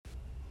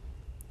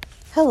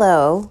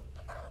Hello,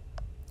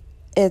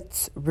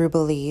 it's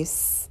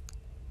Rubelise.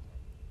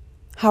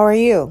 How are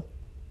you?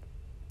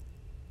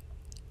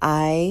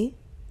 I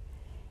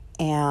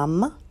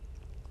am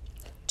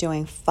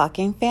doing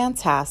fucking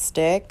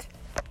fantastic.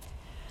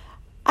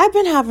 I've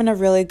been having a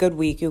really good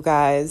week, you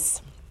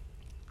guys.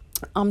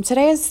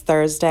 Today is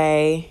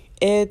Thursday.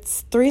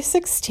 It's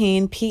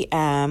 3:16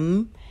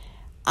 p.m.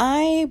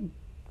 I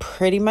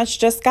pretty much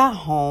just got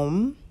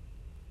home,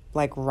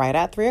 like right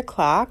at 3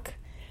 o'clock.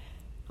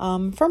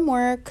 From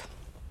work.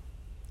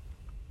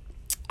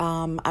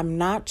 I'm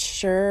not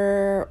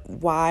sure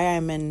why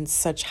I'm in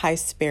such high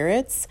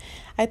spirits.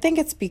 I think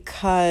it's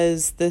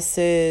because this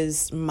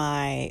is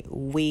my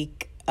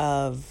week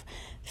of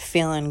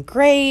feeling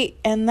great,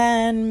 and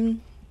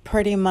then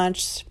pretty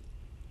much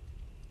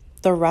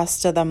the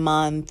rest of the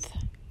month.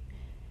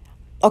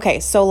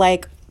 Okay, so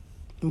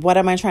what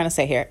am I trying to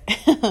say here?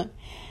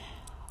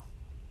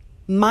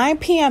 My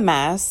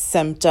PMS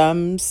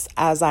symptoms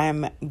as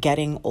I'm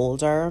getting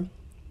older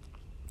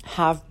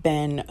have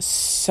been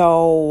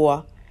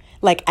so,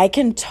 I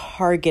can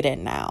target it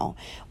now.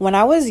 When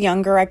I was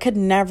younger, I could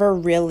never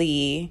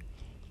really,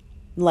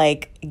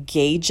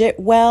 gauge it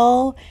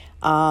well.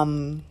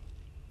 Ever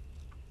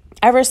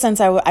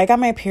since I got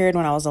my period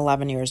when I was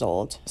 11 years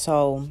old.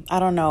 So I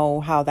don't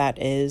know how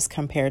that is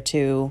compared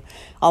to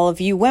all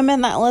of you women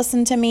that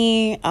listen to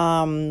me,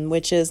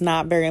 which is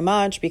not very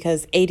much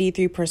because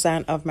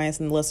 83% of my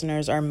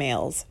listeners are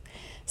males.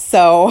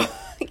 So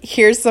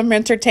here's some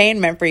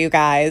entertainment for you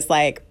guys,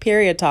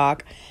 period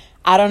talk.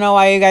 I don't know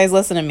why you guys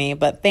listen to me,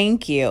 but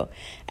thank you.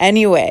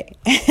 Anyway,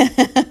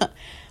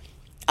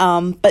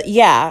 but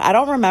yeah, I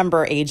don't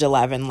remember age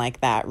 11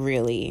 like that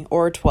really,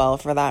 or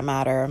 12 for that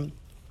matter,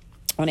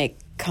 when it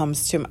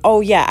comes to,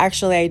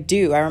 actually I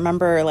do. I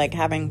remember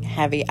having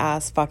heavy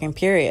ass fucking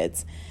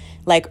periods,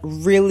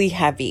 really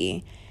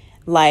heavy.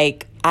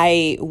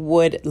 I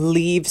would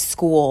leave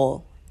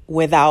school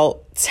without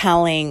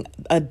telling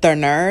the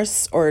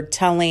nurse or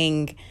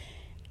telling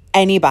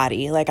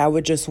anybody. I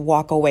would just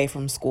walk away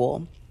from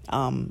school.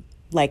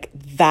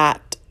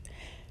 That.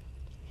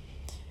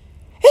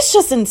 It's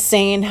just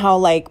insane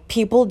how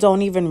people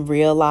don't even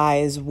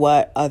realize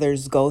what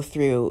others go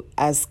through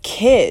as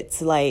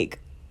kids.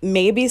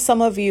 Maybe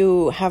some of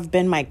you have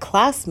been my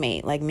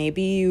classmate.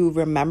 Maybe you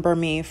remember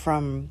me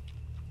from,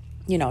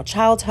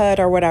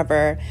 childhood or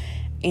whatever.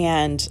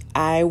 And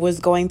I was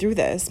going through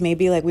this.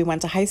 Maybe we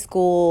went to high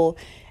school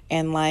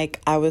and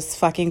I was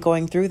fucking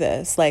going through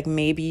this.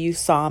 Maybe you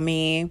saw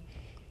me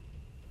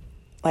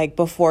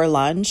before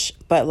lunch,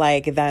 but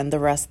then the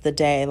rest of the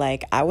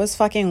day, I was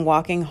fucking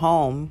walking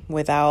home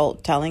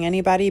without telling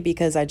anybody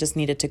because I just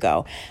needed to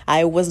go.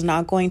 I was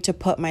not going to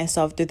put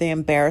myself through the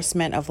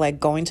embarrassment of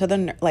going to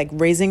the,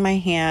 raising my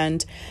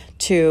hand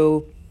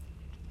to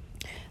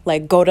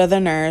go to the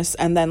nurse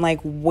and then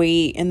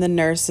wait in the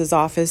nurse's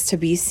office to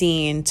be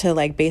seen to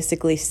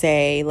basically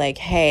say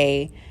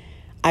hey,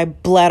 I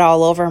bled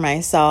all over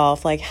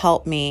myself,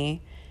 help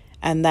me.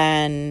 And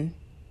then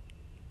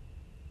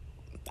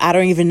I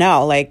don't even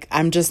know,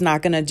 I'm just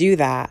not going to do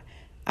that.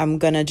 I'm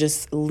going to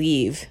just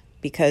leave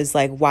because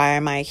why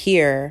am I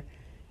here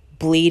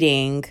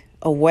bleeding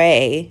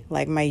away?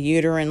 My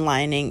uterine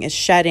lining is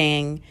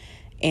shedding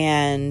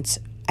and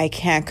I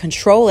can't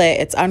control it.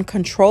 It's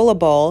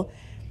uncontrollable.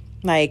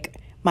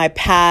 My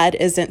pad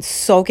isn't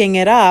soaking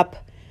it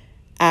up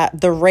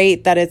at the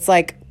rate that it's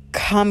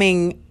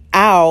coming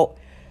out.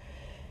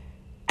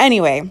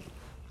 Anyway,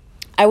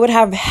 I would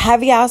have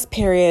heavy ass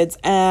periods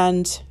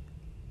and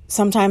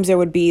sometimes it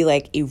would be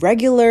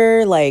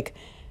irregular,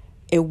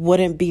 it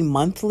wouldn't be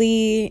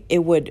monthly.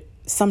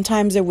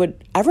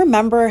 I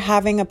remember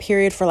having a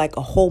period for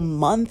a whole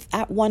month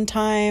at one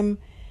time.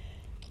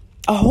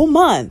 A whole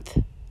month.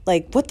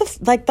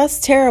 That's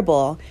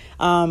terrible.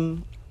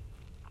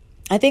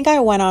 I think I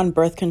went on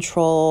birth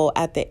control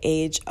at the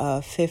age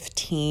of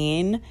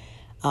 15.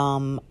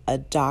 A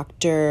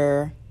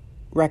doctor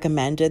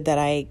recommended that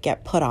I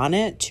get put on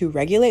it to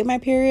regulate my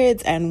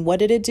periods. And what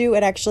did it do?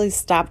 It actually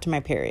stopped my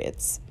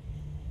periods.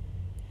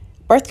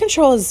 Birth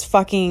control is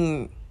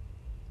fucking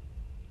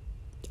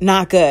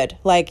not good.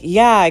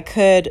 I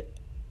could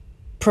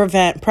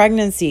prevent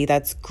pregnancy.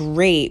 That's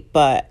great.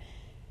 But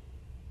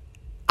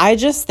I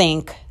just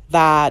think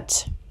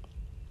that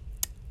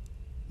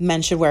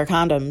men should wear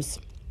condoms.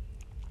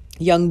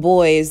 Young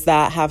boys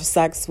that have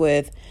sex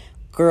with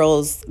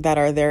girls that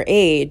are their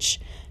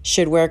age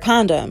should wear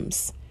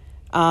condoms.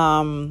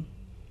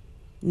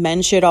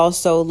 Men should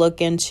also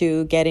look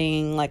into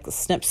getting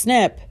snip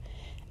snip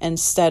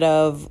instead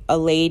of a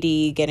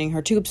lady getting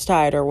her tubes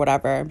tied or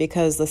whatever,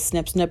 because the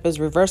snip snip is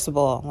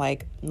reversible.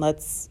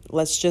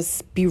 Let's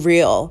just be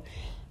real.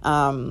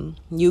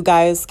 You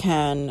guys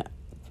can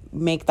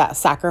make that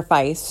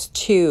sacrifice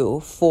too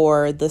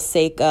for the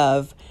sake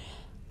of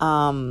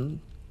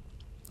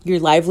your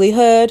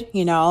livelihood,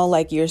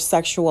 your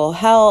sexual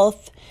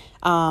health,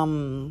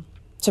 to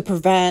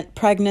prevent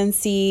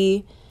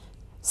pregnancy.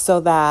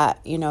 so that,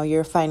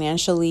 you're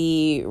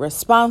financially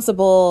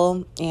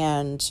responsible.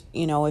 And,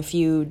 if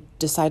you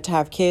decide to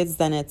have kids,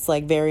 then it's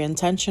like very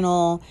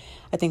intentional.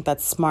 I think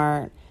that's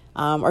smart.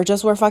 Or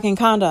just wear fucking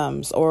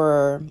condoms,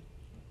 or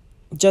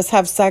just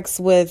have sex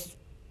with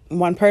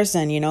one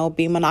person,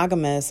 be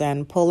monogamous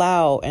and pull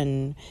out,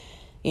 and,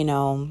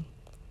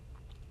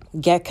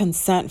 get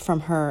consent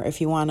from her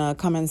if you want to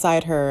come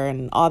inside her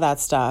and all that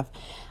stuff.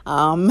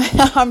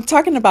 I'm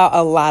talking about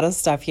a lot of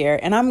stuff here,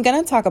 and I'm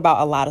going to talk about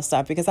a lot of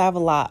stuff because I have a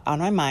lot on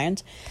my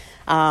mind.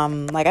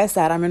 Like I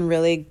said, I'm in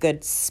really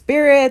good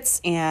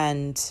spirits,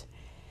 and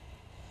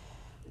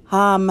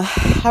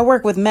I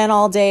work with men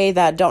all day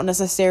that don't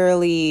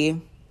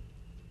necessarily,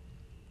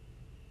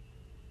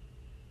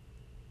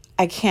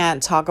 I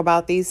can't talk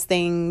about these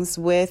things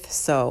with.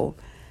 So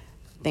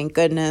thank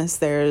goodness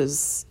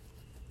there's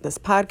this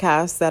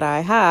podcast that I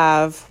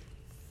have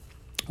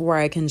where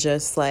I can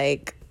just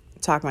like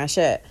talk my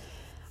shit.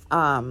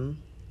 But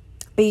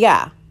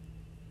yeah,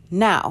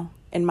 now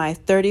in my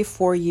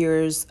 34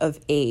 years of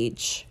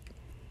age,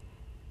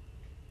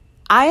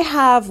 I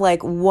have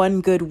like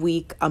one good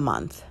week a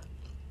month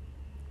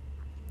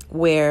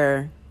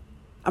where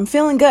I'm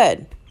feeling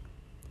good.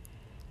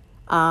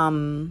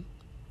 And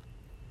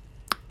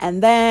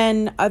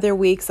then other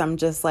weeks I'm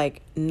just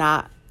like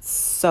not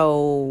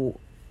so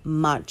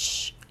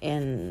much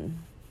in,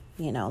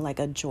 like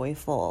a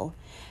joyful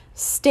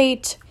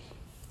state.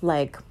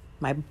 Like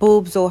my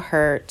boobs will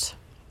hurt,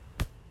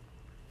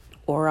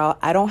 or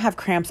I don't have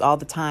cramps all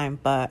the time,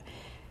 but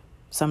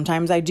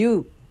sometimes I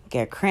do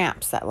get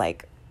cramps that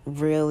like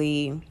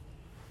really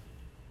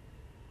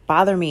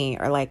bother me,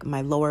 or like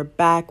my lower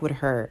back would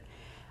hurt.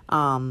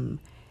 My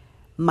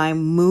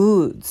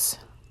moods,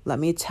 let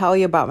me tell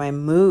you about my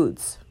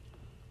moods.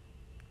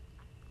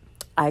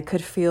 I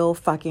could feel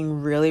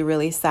fucking really,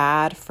 really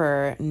sad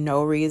for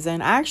no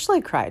reason. I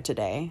actually cried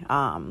today.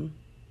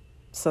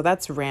 So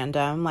that's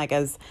random. Like,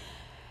 as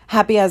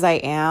happy as I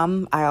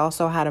am, I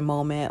also had a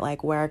moment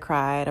like where I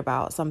cried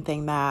about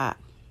something that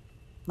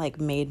like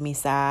made me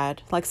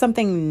sad. Like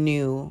something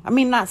new. I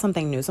mean, not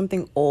something new,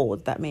 something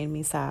old that made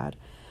me sad.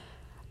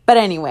 But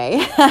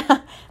anyway,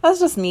 that's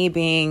just me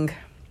being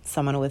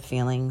someone with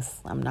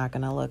feelings. I'm not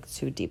going to look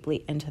too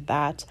deeply into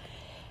that.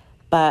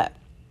 But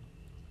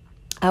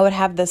I would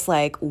have this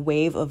like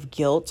wave of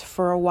guilt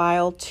for a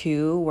while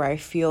too, where I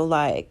feel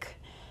like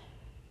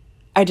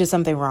I did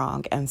something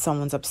wrong and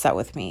someone's upset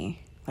with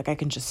me. Like I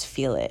can just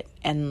feel it.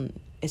 And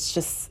it's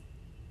just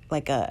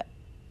like a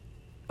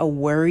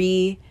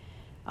worry,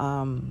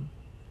 and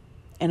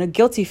a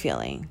guilty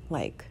feeling.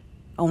 Like,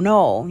 oh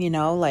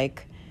no,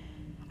 like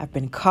I've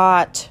been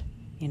caught,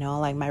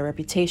 like my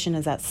reputation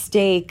is at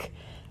stake.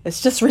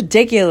 It's just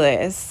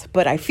ridiculous.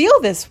 But I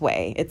feel this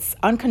way. It's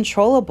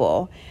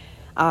uncontrollable.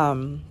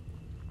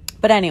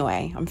 But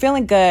anyway, I'm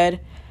feeling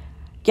good.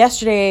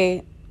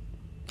 Yesterday,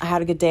 I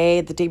had a good day.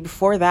 The day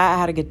before that, I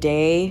had a good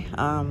day.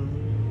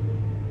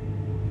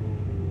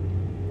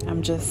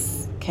 I'm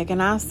just kicking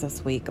ass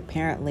this week,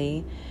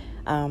 apparently.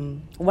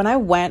 When I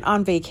went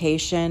on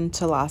vacation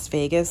to Las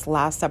Vegas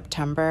last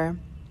September,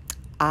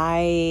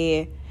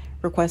 I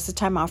requested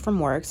time off from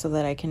work so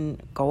that I can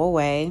go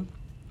away.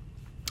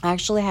 I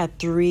actually had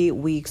 3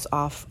 weeks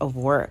off of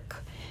work.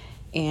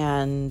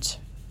 And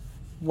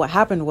what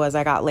happened was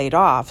I got laid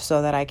off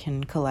so that I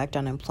can collect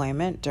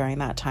unemployment during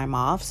that time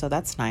off. So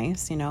that's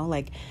nice,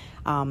 like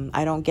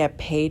I don't get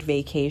paid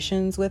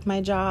vacations with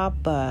my job,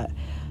 but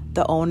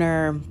the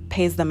owner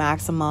pays the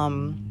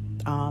maximum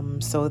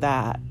so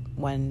that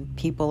when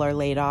people are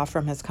laid off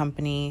from his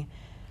company,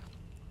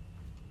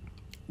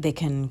 they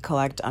can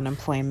collect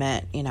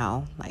unemployment,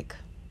 like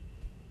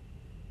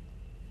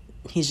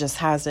he just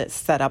has it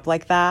set up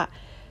like that.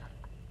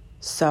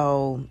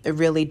 So it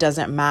really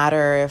doesn't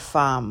matter if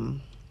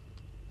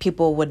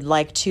people would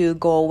like to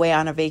go away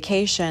on a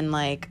vacation,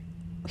 like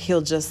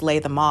he'll just lay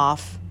them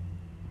off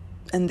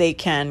and they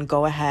can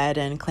go ahead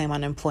and claim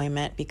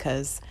unemployment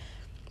because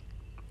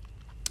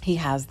he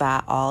has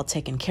that all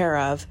taken care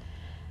of.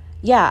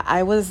 Yeah,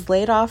 I was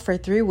laid off for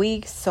 3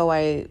 weeks, so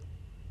I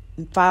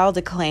filed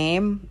a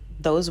claim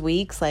those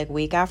weeks, like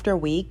week after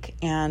week,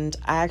 and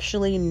I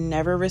actually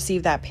never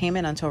received that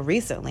payment until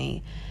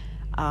recently.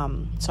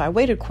 So I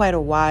waited quite a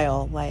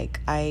while.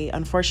 Like I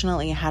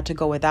unfortunately had to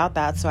go without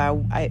that.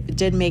 So it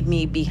did make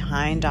me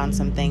behind on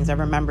some things. I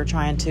remember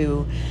trying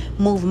to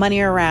move money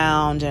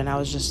around, and I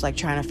was just like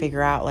trying to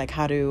figure out like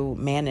how to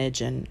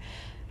manage. And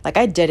like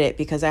I did it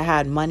because I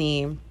had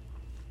money.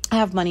 I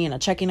have money in a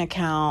checking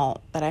account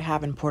that I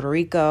have in Puerto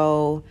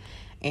Rico,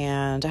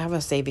 and I have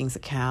a savings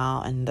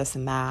account and this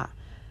and that.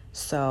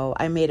 So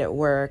I made it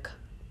work,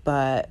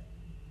 but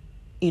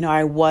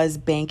I was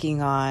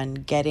banking on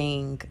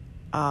getting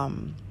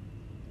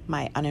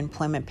my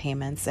unemployment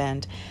payments,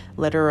 and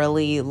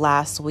literally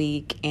last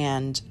week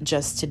and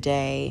just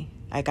today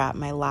I got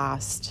my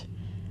last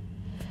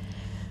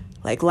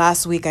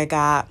week I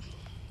got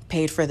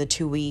paid for the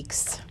 2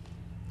 weeks,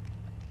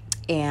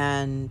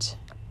 and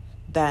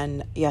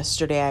then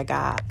yesterday I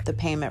got the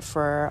payment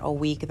for a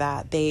week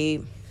that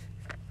they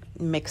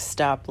mixed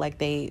up. Like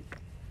they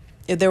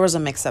there was a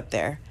mix up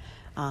there.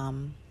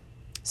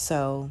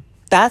 So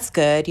that's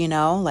good,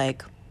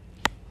 like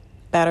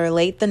better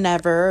late than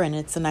never. And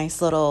it's a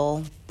nice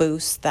little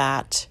boost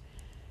that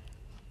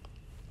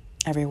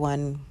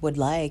everyone would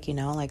like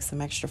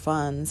some extra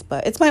funds,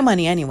 but it's my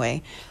money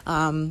anyway.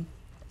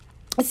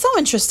 It's so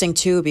interesting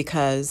too,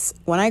 because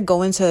when I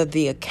go into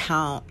the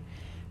account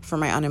for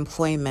my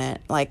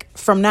unemployment, like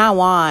from now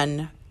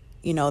on,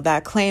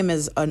 that claim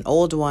is an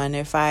old one.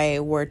 If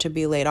I were to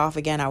be laid off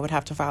again, I would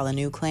have to file a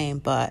new claim.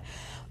 But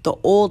the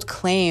old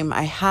claim,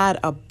 I had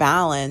a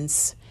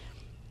balance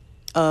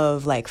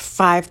of like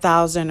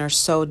 $5,000 or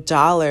so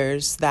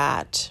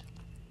that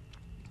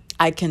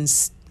I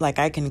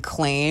can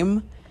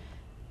claim.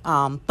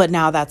 But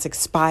now that's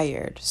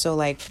expired. So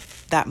like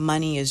that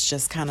money is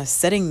just kind of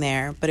sitting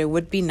there, but it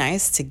would be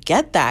nice to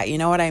get that, you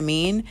know what I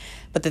mean?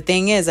 But the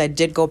thing is, I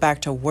did go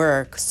back to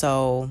work.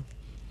 So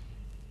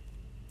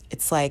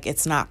it's like,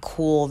 it's not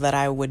cool that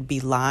I would be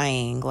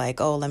lying.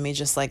 Like, oh, let me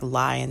just like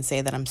lie and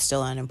say that I'm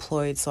still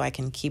unemployed so I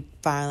can keep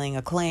filing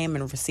a claim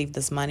and receive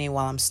this money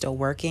while I'm still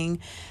working.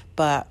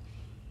 But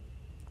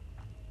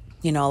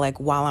like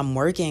while I'm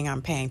working,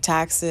 I'm paying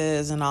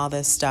taxes and all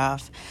this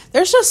stuff.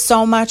 There's just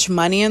so much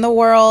money in the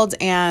world,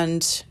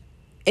 and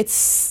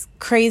it's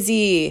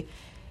crazy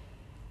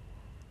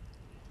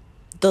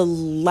the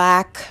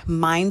lack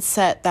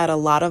mindset that a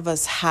lot of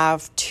us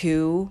have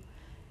too.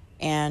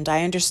 And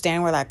I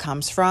understand where that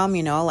comes from.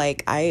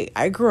 Like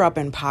I grew up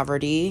in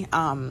poverty.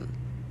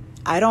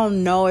 I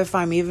don't know if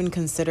I'm even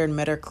considered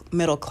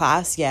middle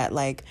class yet.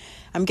 Like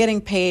I'm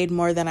getting paid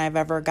more than I've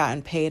ever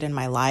gotten paid in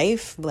my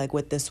life, like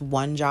with this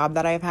one job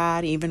that I've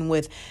had, even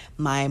with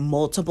my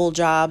multiple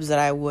jobs that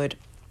I would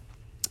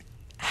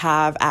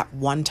have at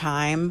one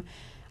time.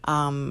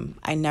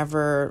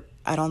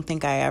 I don't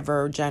think I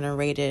ever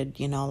generated,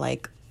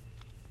 like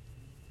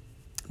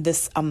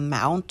this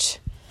amount.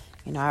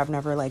 I've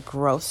never like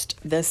grossed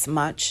this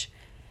much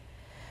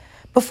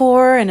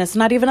before, and it's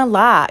not even a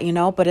lot,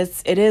 but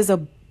it is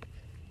a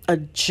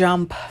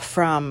jump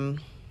from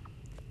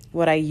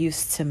what I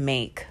used to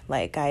make.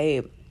 Like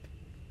I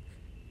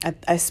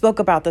spoke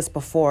about this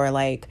before.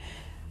 Like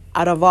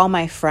out of all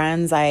my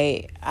friends,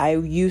 I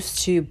used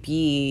to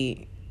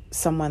be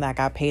someone that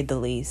got paid the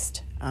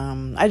least.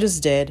 I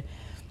just did.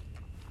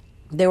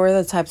 They were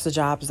the types of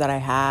jobs that I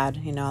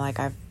had. Like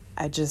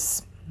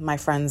my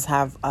friends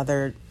had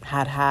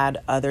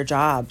other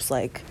jobs.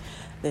 Like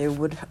they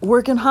would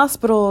work in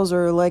hospitals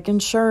or like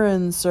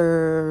insurance,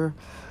 or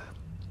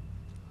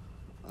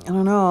I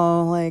don't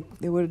know, like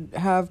they would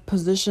have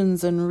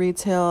positions in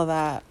retail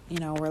that,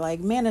 were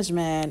like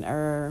management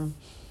or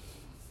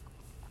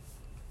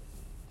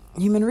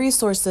human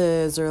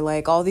resources or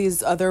like all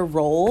these other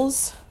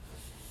roles,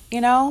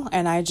 and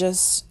I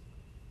just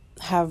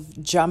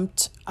have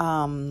jumped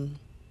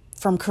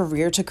from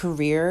career to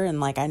career,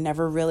 and like I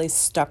never really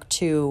stuck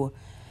to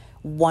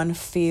one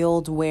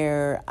field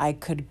where I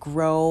could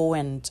grow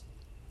and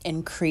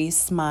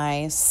increase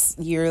my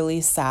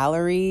yearly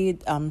salary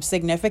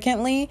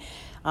significantly.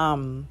 I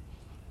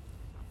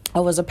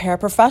was a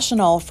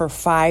paraprofessional for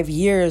 5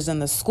 years in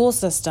the school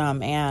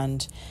system,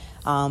 and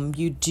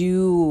you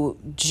do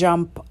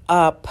jump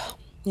up,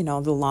 the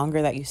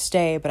longer that you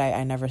stay, but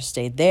I never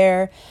stayed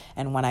there.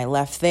 And when I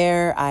left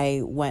there,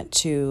 I went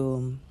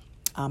to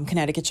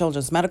Connecticut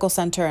Children's Medical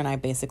Center, and I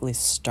basically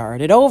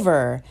started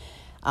over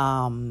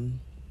in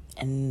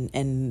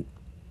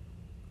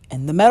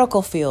the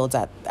medical field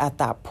at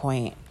that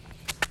point.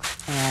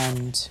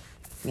 And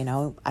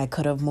I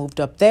could have moved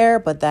up there,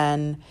 but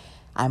then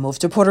I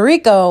moved to Puerto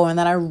Rico, and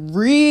then I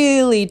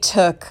really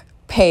took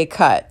pay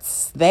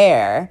cuts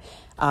there.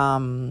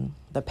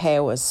 The pay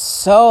was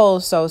so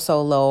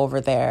low over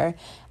there.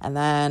 And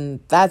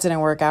then that didn't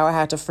work out. I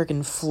had to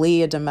freaking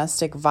flee a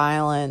domestic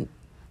violent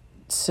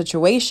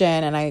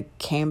situation, and I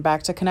came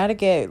back to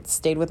Connecticut,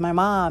 stayed with my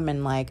mom,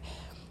 and like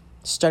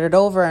started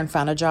over and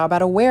found a job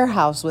at a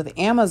warehouse with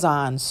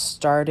Amazon,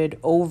 started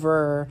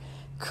over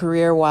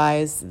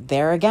career-wise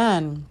there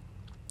again.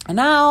 And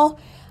now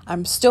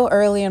I'm still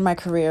early in my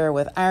career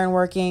with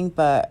ironworking,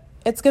 but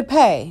it's good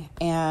pay,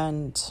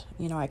 and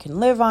I can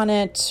live on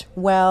it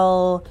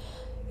well.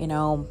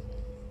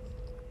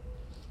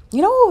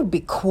 What would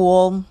be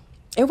cool?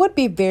 It would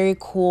be very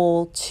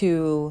cool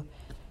to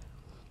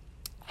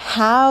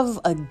have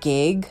a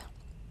gig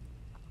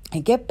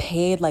and get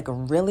paid like a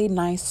really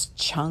nice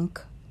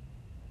chunk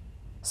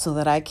so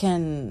that I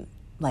can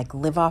like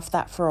live off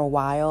that for a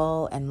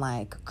while and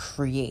like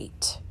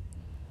create.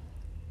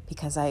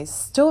 Because I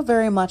still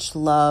very much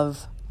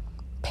love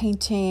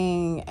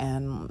painting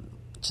and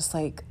just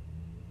like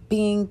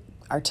being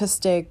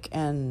artistic,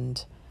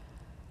 and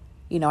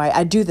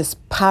I do this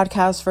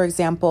podcast, for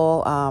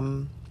example.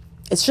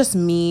 It's just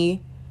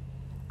me.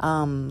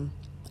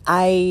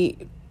 I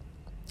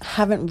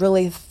haven't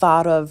really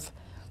thought of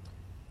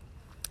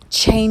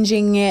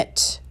changing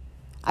it.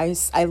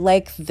 I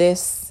like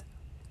this,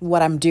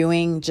 what I'm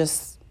doing,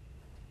 just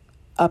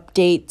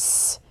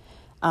updates,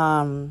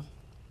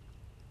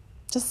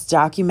 just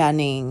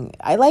documenting.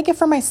 I like it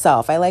for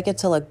myself. I like it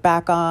to look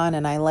back on,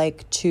 and I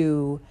like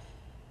to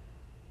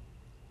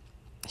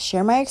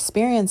share my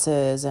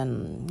experiences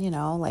and, you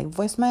know, like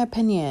voice my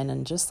opinion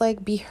and just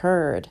like be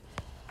heard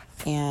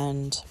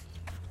and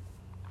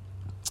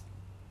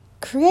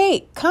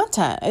create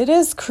content. It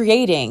is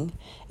creating.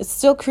 It's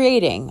still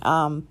creating,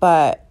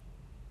 but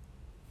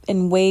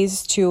in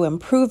ways to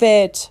improve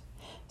it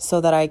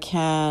so that I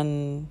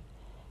can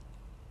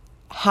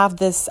have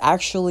this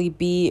actually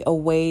be a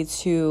way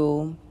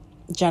to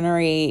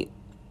generate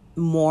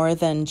more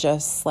than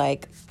just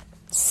like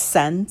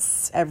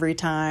cents every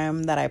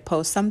time that I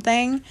post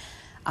something,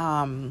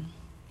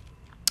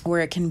 where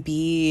it can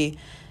be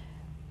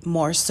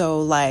more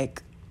so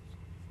like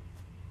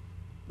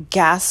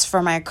gas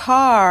for my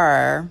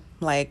car,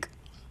 like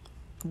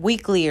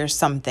weekly or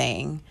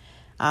something.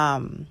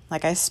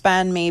 Like I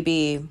spend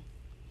maybe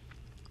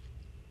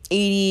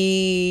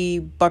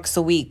 $80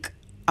 a week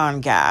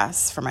on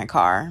gas for my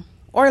car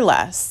or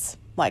less,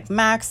 like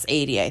max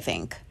 80, I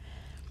think.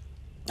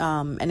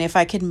 And if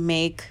I could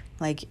make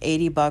like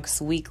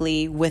 $80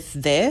 weekly with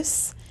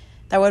this,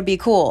 that would be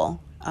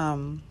cool.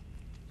 And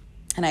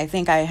I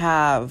think I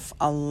have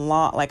a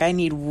lot, like I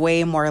need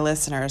way more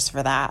listeners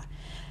for that.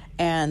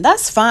 And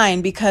that's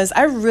fine because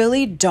I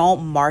really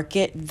don't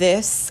market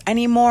this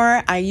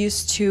anymore. I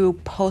used to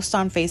post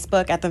on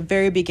Facebook at the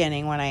very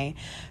beginning when I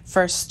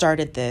first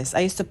started this. I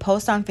used to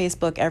post on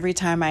Facebook every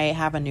time I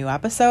have a new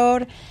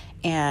episode,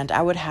 and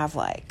I would have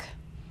like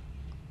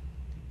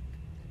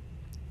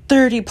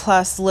 30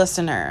 plus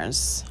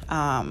listeners.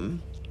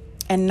 And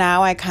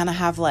now I kind of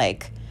have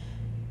like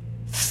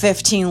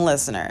 15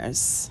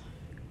 listeners,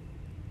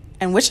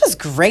 and which is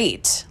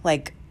great.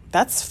 Like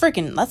that's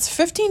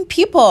 15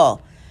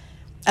 people.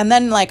 And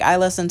then like I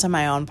listen to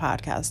my own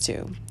podcast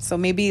too. So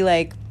maybe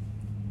like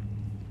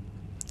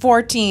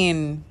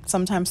 14,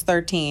 sometimes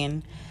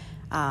 13.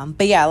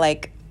 But yeah,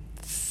 like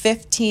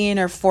 15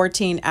 or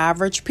 14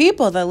 average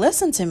people that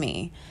listen to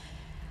me.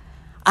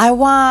 I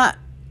want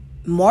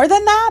more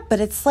than that,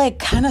 but it's like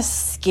kind of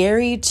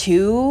scary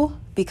too,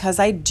 because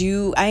I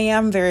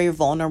am very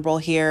vulnerable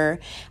here.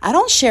 I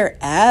don't share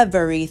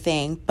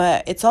everything,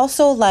 but it's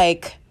also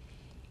like,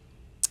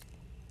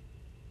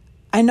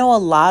 I know a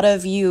lot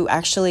of you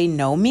actually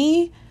know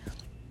me,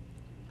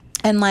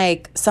 and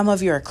like some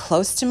of you are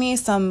close to me.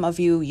 Some of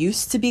you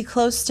used to be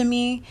close to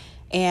me,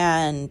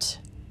 and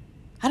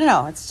I don't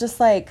know. It's just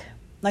like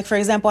for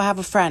example, I have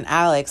a friend,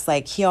 Alex,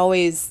 like he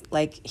always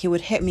like, he would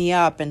hit me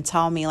up and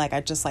tell me like,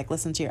 I just like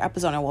listened to your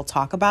episode and we'll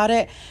talk about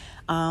it.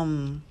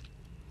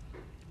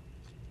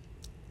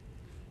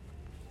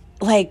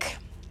 Like,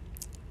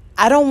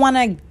 I don't want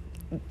to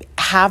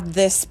have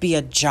this be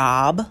a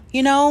job,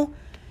 you know?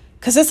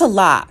 Because it's a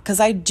lot. Because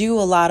I do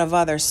a lot of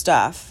other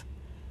stuff.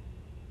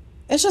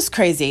 It's just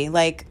crazy.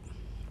 Like,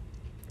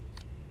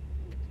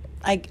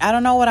 I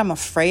don't know what I'm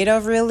afraid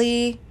of,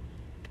 really.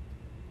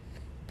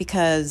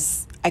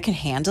 Because I can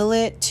handle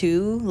it,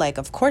 too. Like,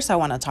 of course I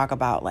want to talk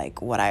about,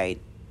 like, what I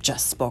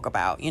just spoke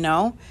about, you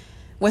know?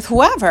 With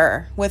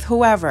whoever.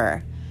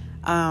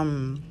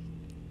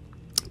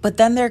 But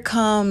then there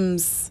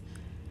comes,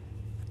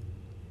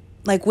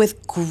 like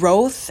with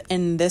growth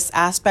in this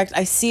aspect,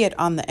 I see it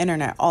on the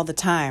internet all the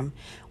time,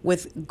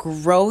 with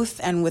growth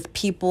and with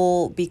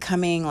people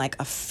becoming like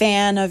a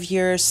fan of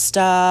your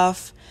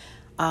stuff.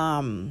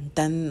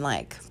 Then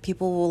like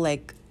people will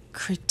like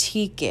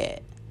critique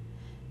it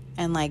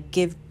and like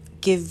give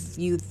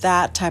you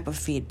that type of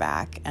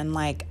feedback. And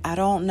like, I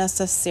don't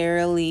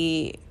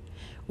necessarily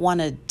want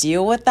to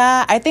deal with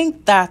that. I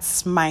think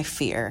that's my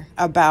fear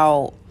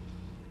about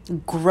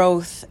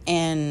growth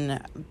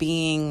in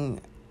being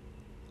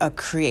a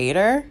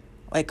creator,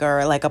 like,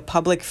 or like a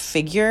public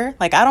figure.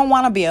 Like, I don't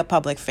want to be a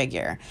public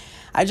figure.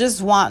 I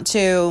just want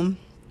to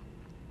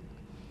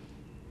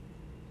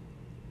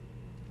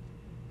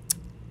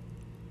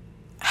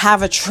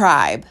have a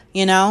tribe,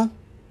 you know?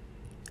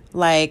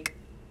 Like,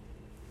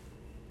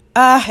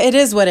 it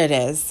is what it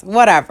is.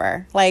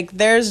 Whatever. Like,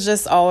 there's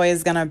just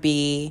always gonna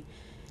be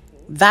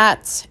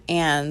that,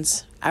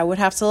 and I would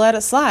have to let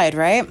it slide,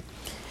 right?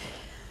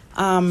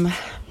 But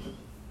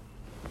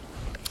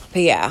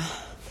yeah.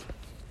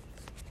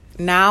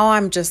 Now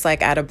I'm just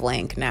like at a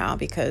blank now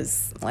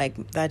because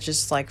like that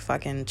just like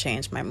fucking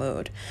changed my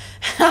mood.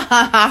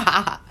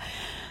 Oh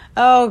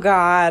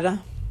God.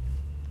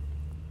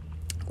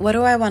 What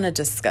do I want to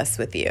discuss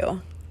with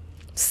you?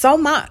 So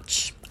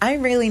much. I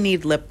really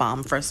need lip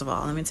balm, first of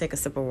all. Let me take a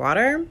sip of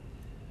water.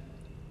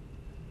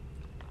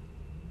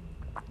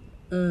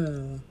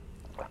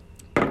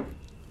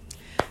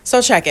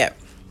 So check it.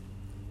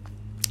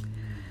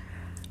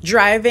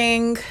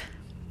 Driving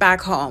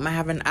back home. I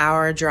have an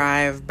hour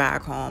drive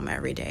back home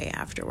every day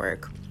after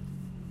work.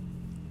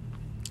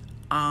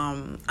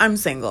 I'm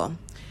single.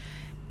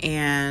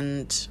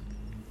 And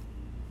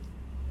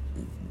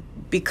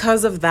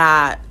because of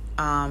that,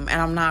 and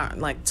I'm not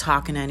like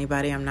talking to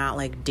anybody, I'm not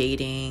like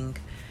dating.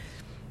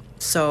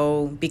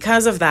 So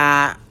because of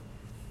that,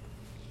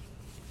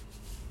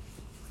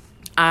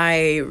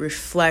 I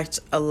reflect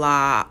a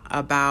lot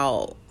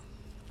about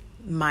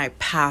my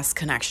past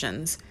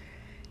connections.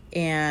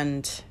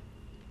 And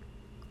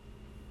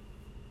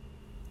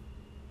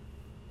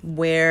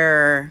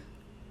where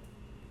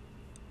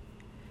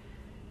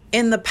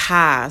in the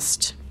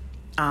past,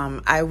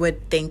 I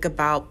would think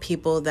about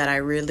people that I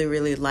really,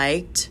 really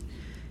liked,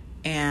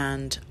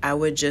 and I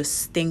would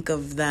just think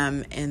of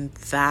them in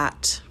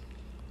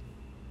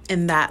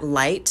that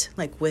light,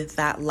 like with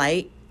that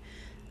light.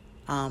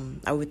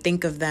 I would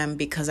think of them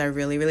because I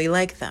really, really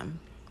like them.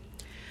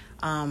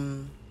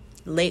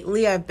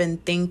 Lately, I've been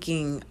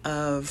thinking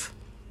of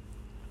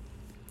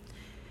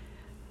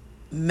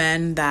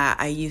men that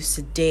I used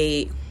to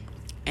date,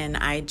 and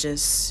I've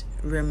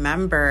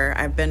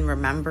been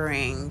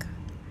remembering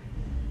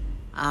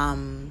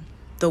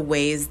the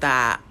ways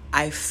that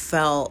I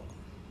felt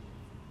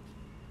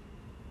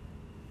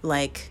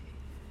like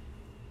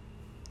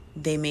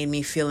they made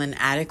me feel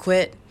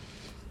inadequate,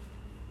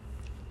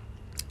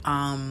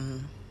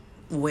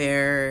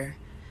 where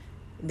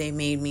they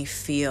made me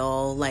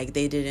feel like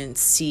they didn't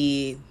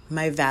see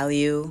my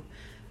value,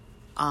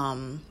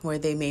 where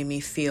they made me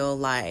feel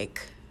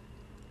like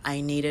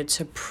I needed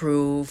to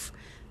prove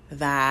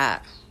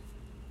that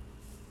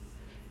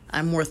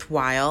I'm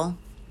worthwhile.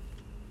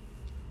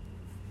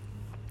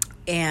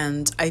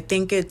 And I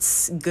think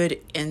it's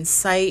good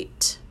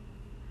insight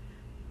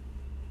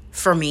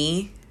for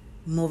me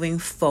moving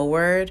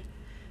forward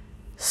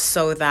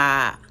so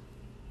that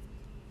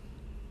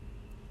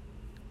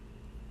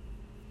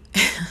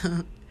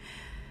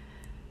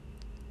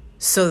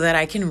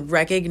I can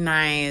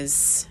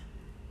recognize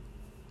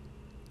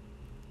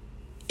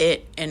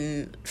it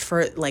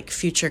for like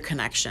future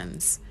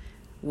connections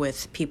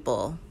with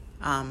people,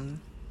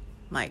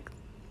 like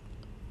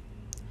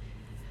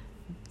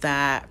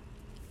that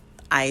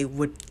I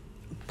would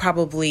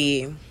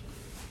probably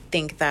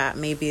think that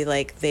maybe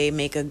like they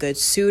make a good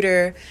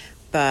suitor,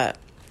 but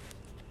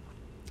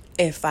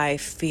if I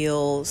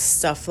feel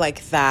stuff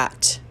like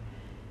that,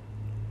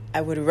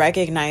 I would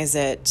recognize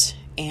it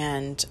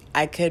and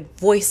I could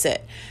voice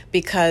it,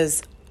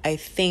 because I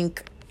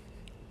think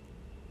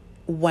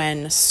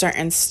when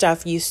certain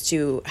stuff used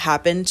to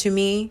happen to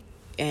me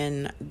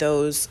in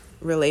those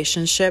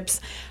relationships,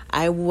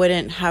 I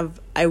wouldn't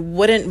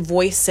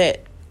voice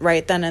it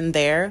right then and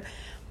there,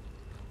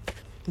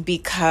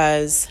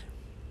 because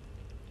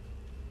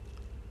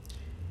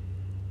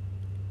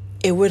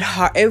it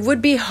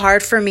would be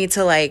hard for me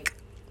to like,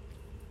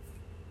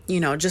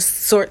 just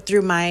sort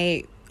through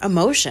my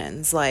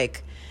emotions.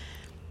 Like,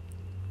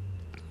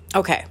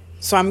 okay,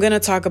 so I'm going to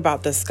talk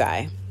about this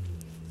guy.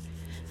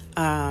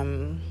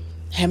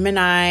 Him and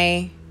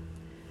I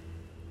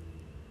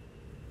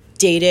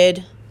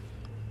dated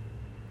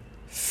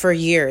for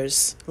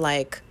years,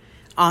 like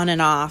on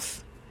and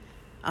off.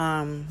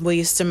 We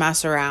used to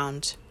mess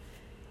around.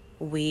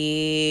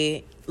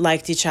 We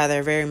liked each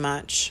other very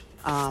much.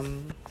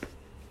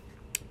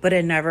 But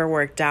it never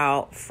worked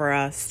out for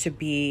us to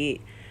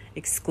be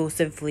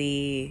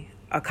exclusively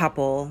a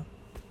couple.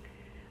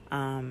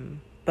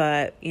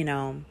 But,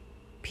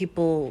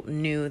 people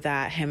knew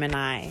that him and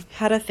I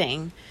had a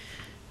thing.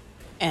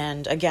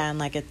 And again,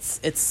 like it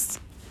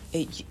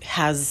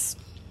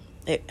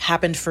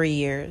happened for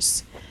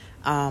years.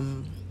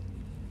 When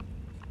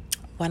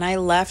I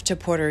left to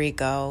Puerto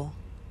Rico,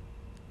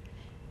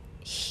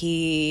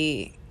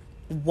 he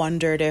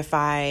wondered if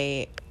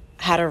I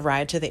had a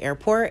ride to the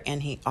airport,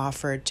 and he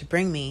offered to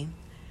bring me.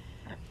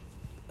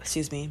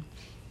 Excuse me.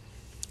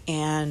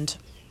 And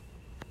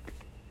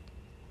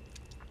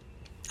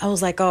I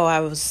was like, no,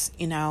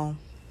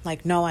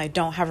 I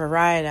don't have a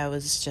ride. I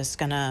was just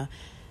gonna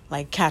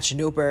catch an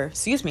Uber.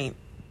 Excuse me.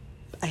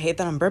 I hate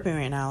that I'm burping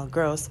right now.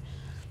 Gross.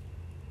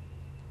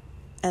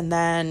 And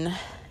then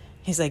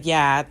he's like,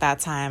 yeah, at that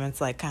time it's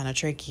kind of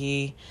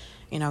tricky,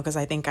 because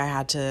I think I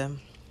had to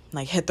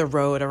hit the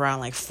road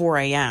around 4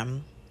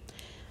 a.m.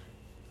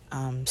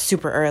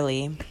 Super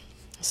early.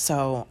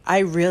 So I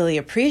really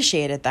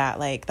appreciated that.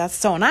 That's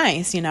so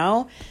nice,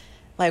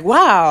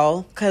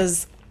 wow,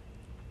 because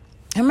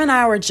him and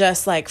I were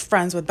just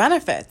friends with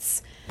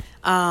benefits.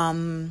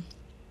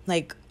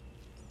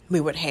 We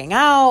would hang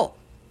out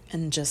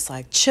and just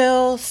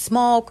chill,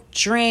 smoke,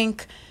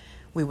 drink.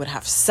 We would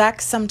have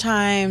sex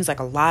sometimes, a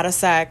lot of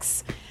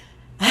sex.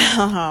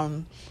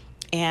 And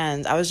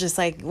I was just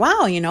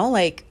wow,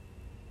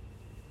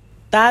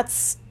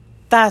 that's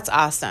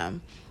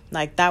awesome.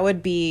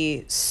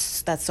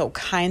 That's so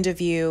kind of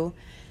you.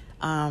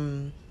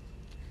 And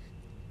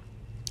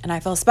I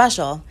felt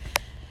special,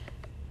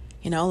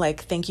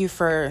 thank you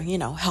for,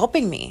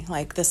 helping me.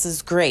 This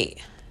is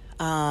great.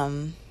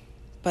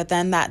 But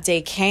then that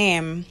day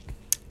came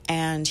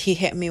and he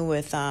hit me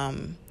with,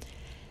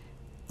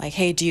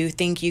 hey, do you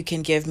think you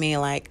can give me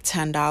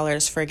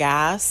 $10 for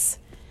gas?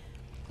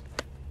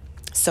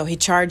 So he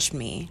charged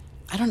me.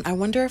 I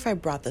wonder if I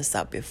brought this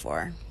up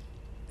before.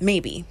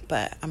 Maybe,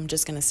 but I'm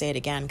just going to say it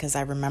again because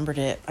I remembered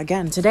it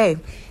again today.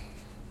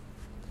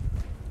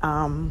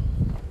 And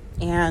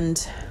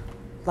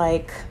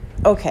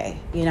okay,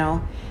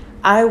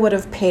 I would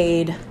have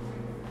paid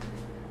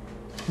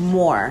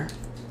more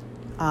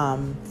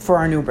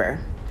for an Uber.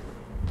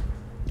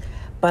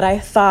 But I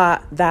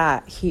thought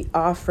that he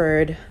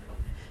offered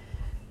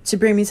to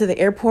bring me to the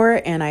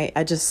airport, and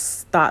I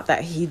just thought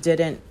that he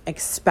didn't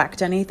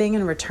expect anything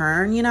in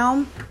return, you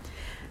know?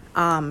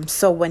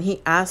 So when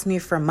he asked me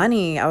for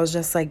money, I was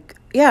just like,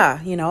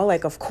 yeah, you know,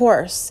 like, of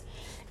course.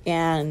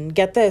 And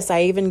get this,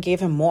 I even gave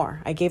him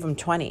more. I gave him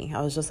 20.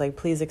 I was just like,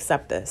 please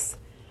accept this.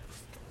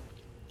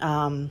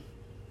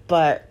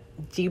 But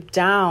deep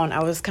down,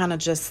 I was kind of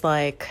just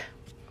like,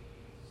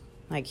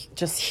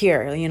 just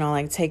here, you know,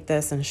 like, take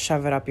this and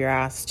shove it up your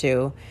ass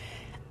too.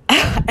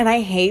 And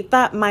I hate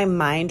that my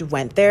mind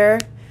went there.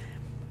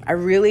 I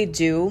really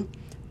do.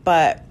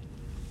 But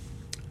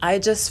I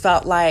just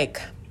felt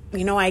like,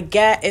 you know, I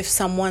get if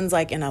someone's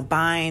like in a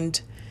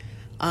bind.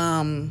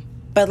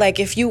 But like,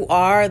 if you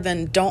are,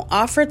 then don't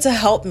offer to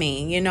help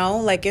me, you know?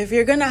 Like, if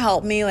you're gonna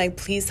help me, like,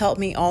 please help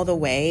me all the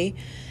way.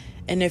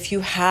 And if you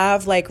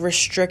have like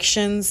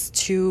restrictions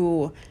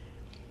to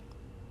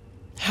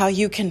how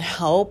you can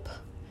help,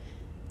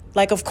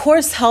 like, of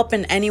course, help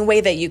in any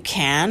way that you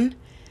can.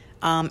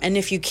 And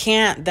if you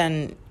can't,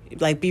 then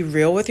like, be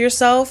real with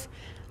yourself.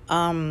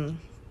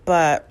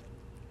 But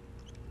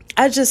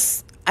I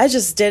just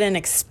didn't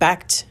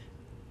expect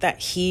that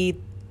he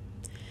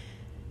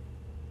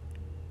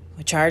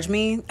would charge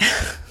me.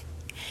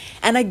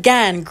 And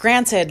again,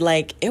 granted,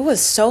 like, it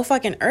was so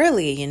fucking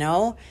early, you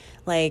know,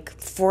 like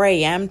 4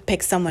 a.m.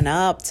 pick someone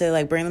up to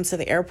like bring them to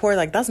the airport.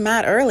 Like, that's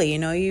mad early, you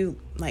know, you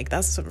like,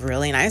 that's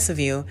really nice of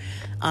you.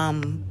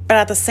 But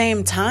at the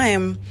same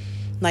time,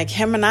 like,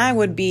 him and I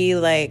would be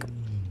like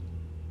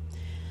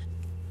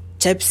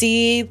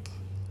tipsy,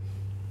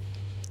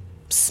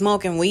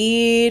 smoking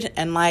weed,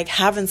 and like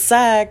having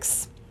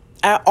sex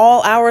at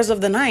all hours of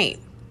the night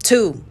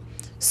too.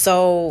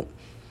 So,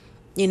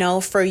 you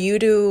know, for you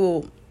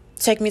to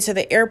take me to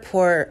the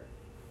airport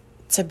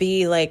to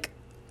be like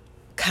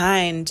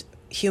kind,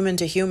 human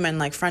to human,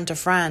 like friend to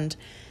friend,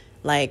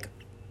 like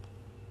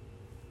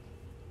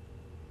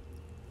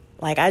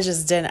I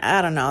just didn't,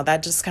 I don't know,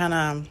 that just kind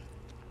of,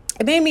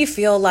 it made me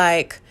feel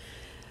like,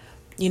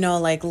 you know,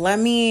 like, let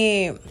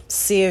me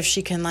see if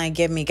she can like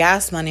give me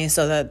gas money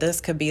so that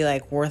this could be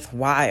like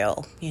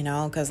worthwhile, you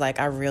know, because like,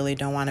 I really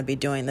don't want to be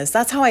doing this.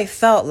 That's how I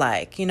felt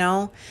like, you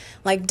know,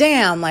 like,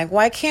 damn, like,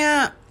 why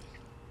can't,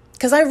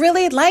 because I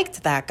really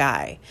liked that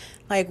guy.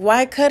 Like,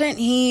 why couldn't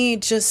he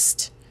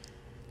just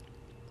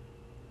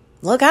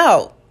look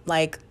out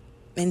like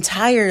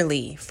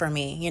entirely for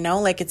me, you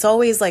know? Like, it's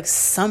always like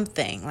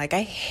something. Like,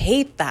 I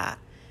hate that.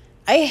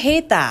 I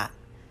hate that.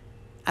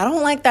 I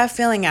don't like that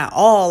feeling at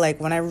all. Like,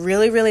 when I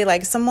really, really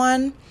like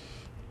someone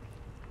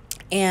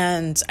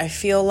and I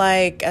feel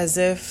like as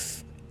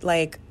if,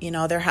 like, you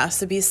know, there has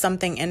to be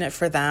something in it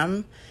for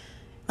them.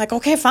 Like,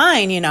 okay,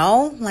 fine, you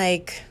know?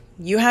 Like,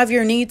 you have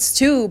your needs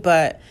too,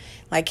 but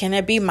like, can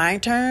it be my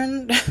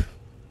turn?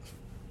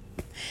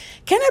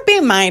 Can it be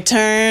my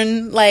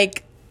turn?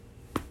 Like,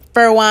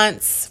 for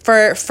once,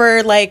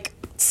 for like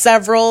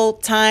several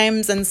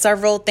times and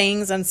several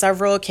things and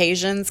several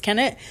occasions, can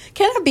it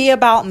be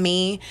about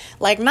me?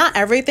 Like, not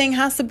everything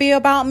has to be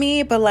about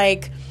me, but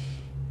like,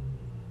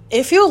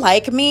 if you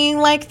like me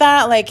like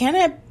that, like, can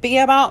it be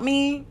about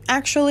me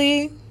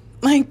actually?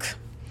 Like,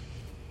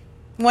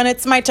 when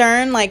it's my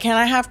turn, like, can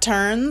I have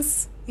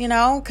turns, you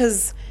know?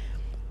 Because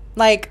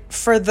like,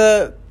 for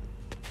the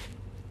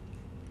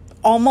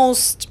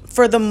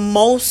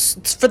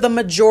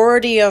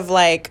majority of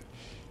like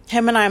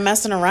him and I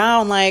messing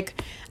around,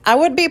 like, I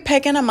would be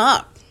picking him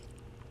up.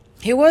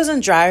 He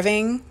wasn't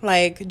driving.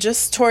 Like,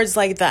 just towards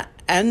like the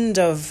end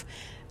of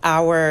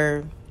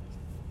our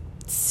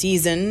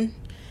season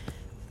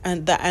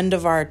and the end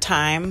of our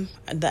time,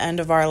 the end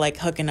of our like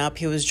hooking up,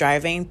 he was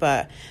driving.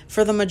 But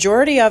for the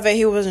majority of it,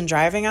 he wasn't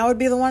driving. I would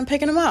be the one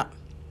picking him up.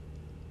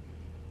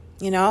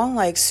 You know,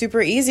 like, super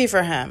easy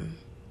for him.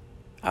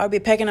 I would be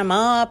picking him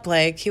up.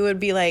 Like, he would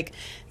be like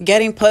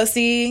getting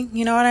pussy.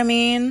 You know what I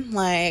mean?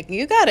 Like,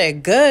 you got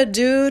it good,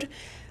 dude.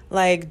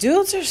 Like,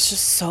 dudes are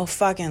just so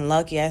fucking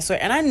lucky, I swear.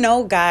 And I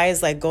know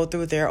guys like go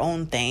through their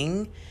own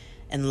thing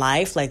in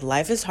life. Like,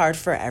 life is hard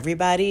for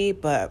everybody.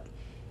 But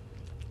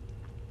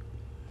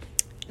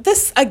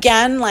this,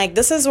 again, like,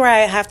 this is where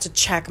I have to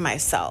check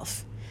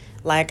myself.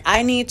 Like,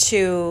 I need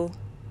to,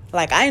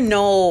 like, I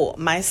know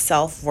my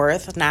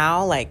self-worth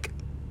now. Like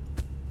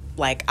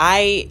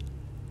I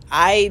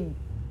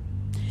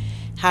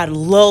had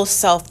low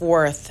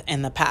self-worth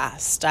in the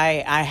past.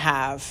 I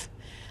have.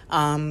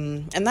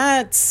 And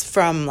that's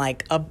from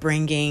like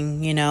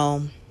upbringing, you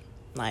know,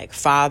 like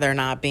father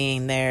not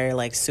being there,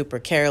 like super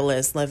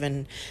careless,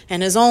 living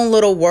in his own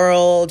little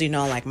world, you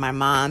know, like my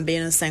mom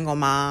being a single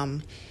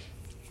mom,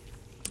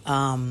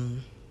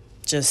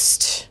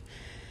 just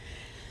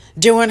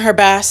doing her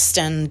best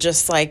and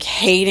just like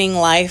hating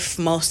life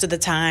most of the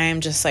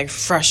time, just like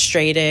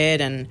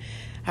frustrated. And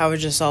I would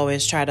just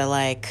always try to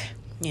like,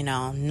 you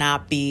know,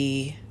 not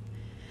be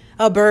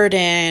a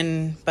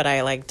burden, but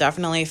I like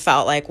definitely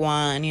felt like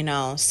one, you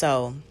know.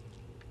 So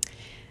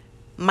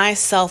my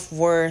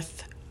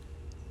self-worth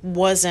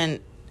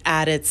wasn't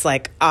at its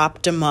like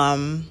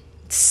optimum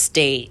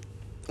state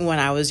when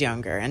I was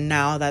younger, and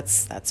now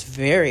that's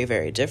very,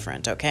 very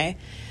different. Okay.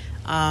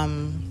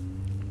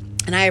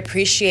 And I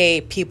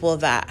appreciate people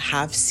that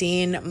have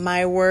seen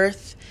my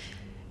worth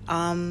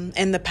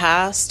in the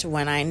past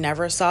when I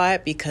never saw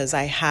it, because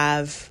I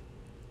have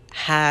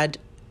had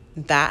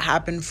that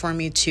happen for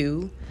me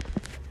too.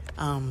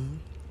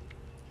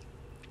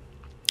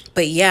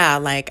 But yeah,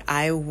 like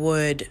I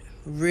would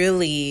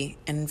really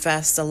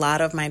invest a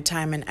lot of my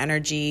time and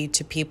energy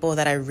to people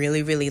that I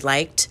really, really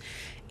liked.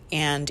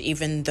 And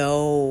even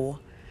though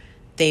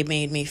they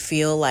made me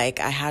feel like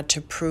I had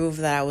to prove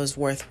that I was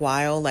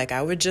worthwhile, like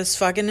I would just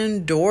fucking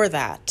endure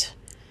that.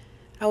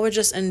 I would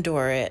just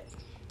endure it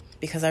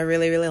because I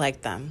really, really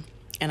liked them.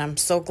 And I'm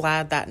so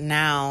glad that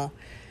now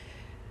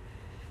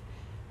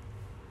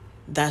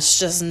that's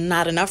just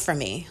not enough for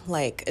me.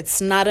 Like,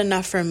 it's not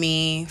enough for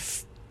me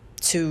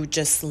to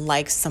just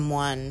like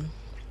someone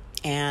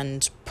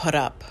and put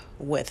up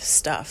with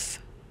stuff.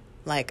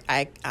 Like,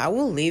 I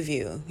will leave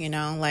you, you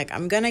know? Like,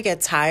 I'm gonna get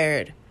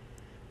tired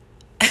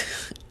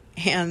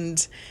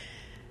and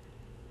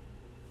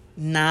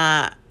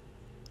not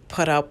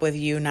put up with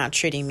you not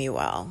treating me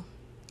well,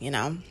 you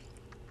know?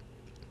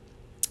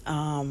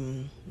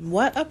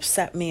 What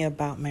upset me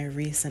about my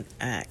recent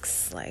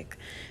ex? Like,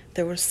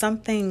 there was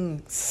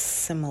something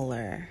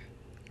similar.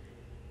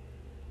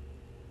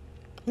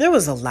 There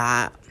was a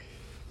lot.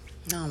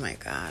 Oh my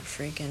God,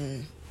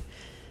 freaking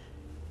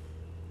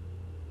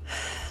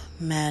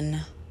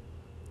men.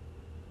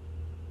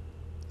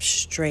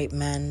 Straight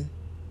men.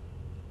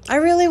 I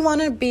really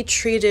want to be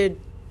treated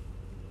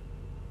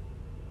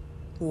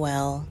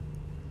well.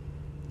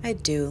 I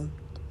do.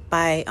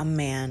 By a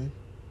man.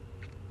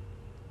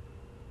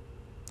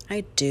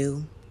 I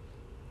do.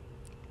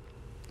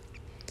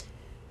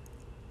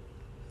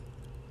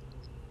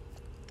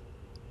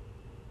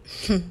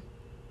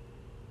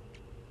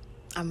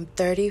 I'm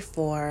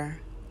 34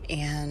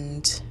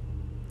 and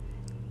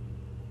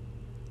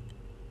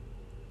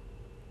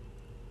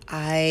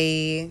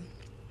I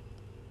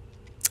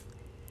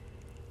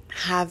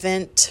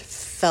haven't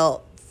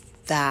felt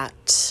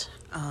that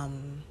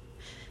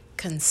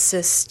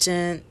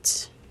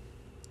consistent,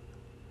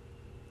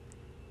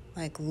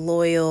 like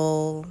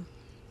loyal,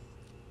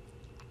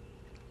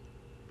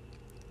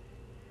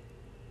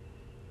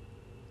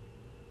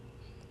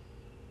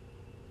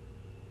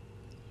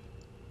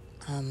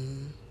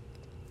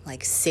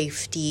 like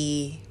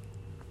safety,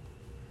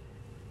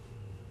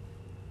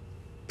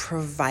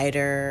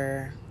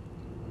 provider,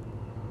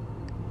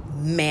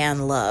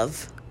 man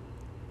love.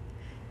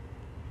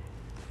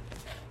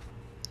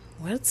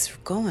 What's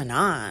going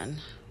on?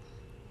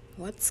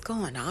 What's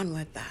going on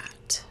with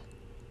that?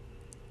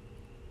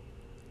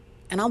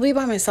 And I'll be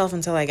by myself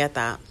until I get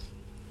that.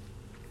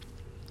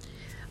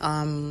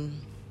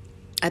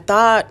 I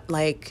thought,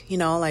 like, you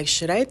know, like,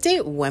 should I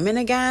date women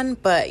again?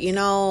 But, you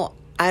know,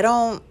 I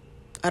don't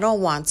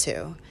want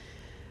to.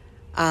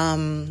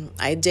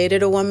 I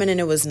dated a woman and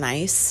it was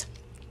nice.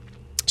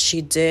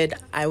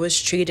 I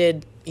was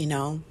treated, you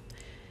know,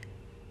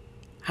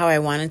 how I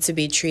wanted to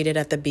be treated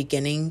at the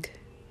beginning.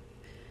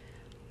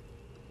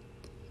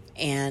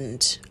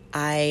 And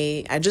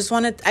I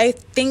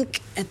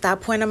think at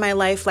that point in my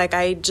life, like,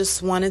 I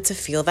just wanted to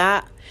feel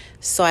that.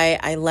 So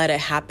I let it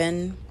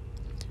happen.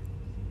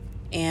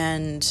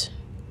 And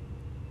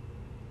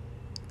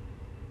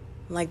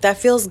like, that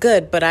feels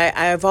good. But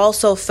I've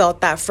also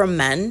felt that from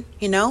men,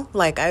 you know,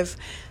 like I've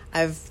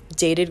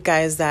dated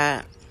guys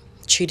that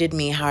treated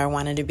me how I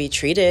wanted to be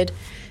treated,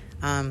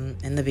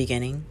 in the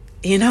beginning,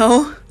 you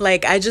know,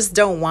 like, I just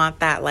don't want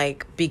that,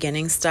 like,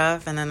 beginning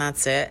stuff. And then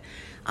that's it.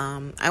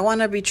 I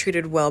want to be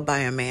treated well by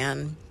a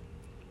man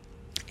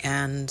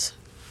and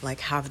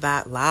like have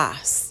that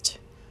last.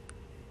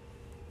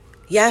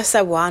 Yes,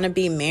 I want to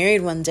be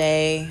married one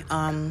day,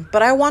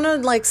 but I want to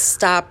like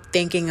stop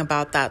thinking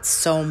about that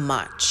so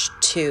much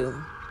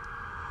too.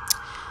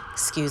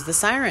 Excuse the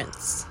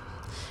sirens.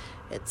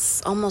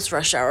 It's almost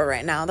rush hour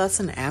right now. That's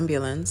an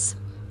ambulance.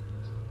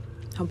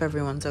 Hope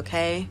everyone's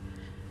okay.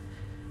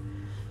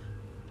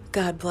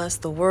 God bless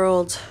the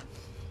world.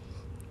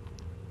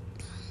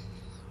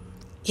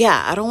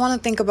 Yeah, I don't want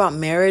to think about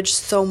marriage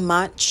so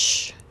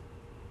much.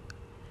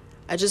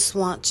 I just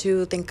want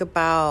to think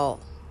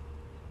about,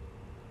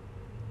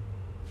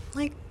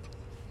 like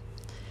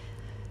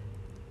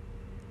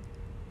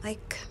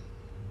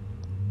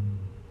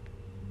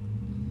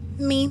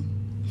me.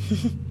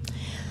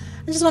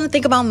 I just want to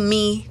think about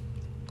me.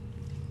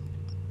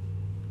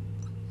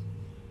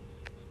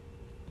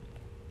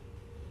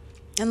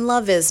 And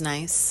love is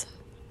nice.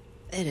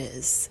 It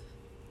is.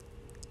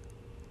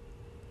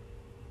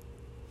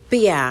 But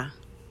yeah,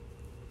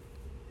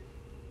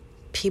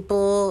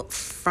 people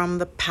from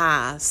the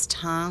past,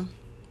 huh?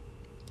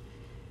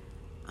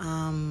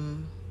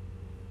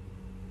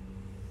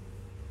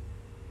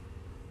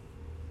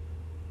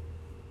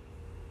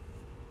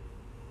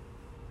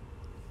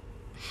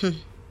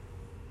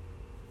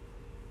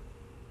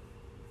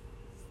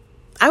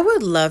 I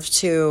would love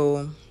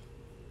to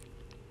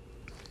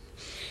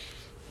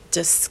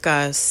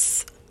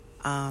discuss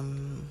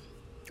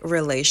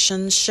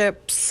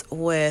relationships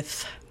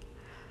with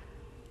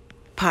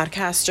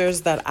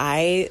podcasters that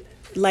I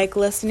like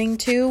listening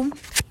to.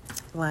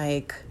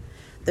 Like,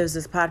 there's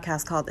this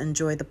podcast called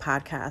Enjoy the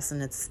Podcast,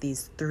 and it's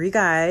these 3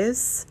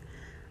 guys.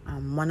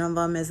 One of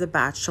them is a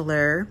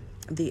bachelor.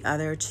 The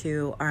other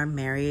 2 are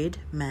married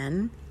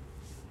men.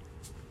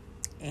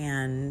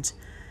 And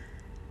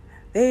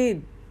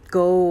they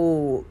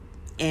go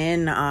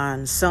in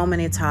on so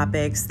many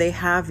topics. They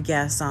have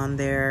guests on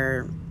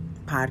their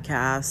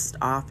podcast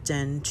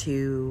often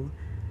too.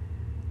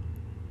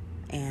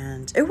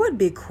 And it would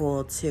be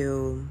cool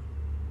to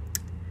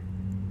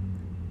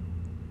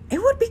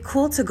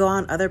go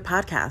on other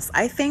podcasts.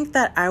 I think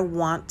that I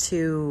want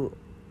to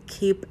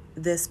keep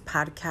this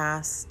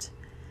podcast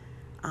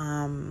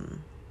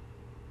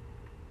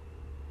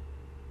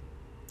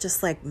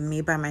just like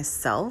me by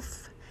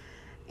myself.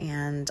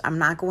 And I'm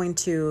not going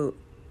to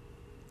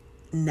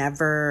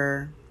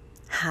never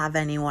have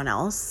anyone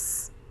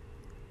else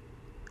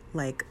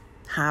like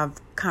have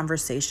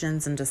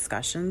conversations and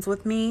discussions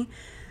with me,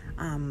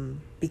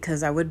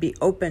 because I would be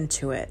open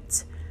to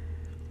it.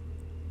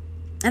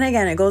 And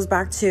again, it goes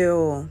back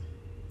to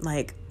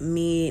like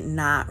me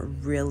not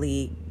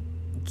really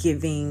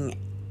giving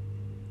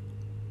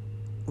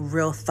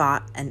real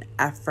thought and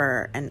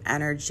effort and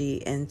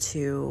energy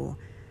into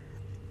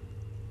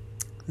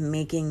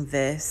making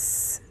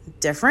this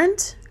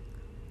different.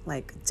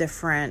 Like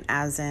different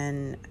as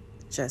in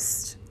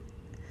just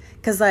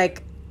because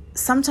like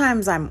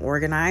sometimes I'm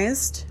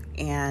organized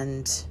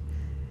and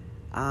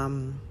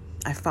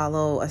I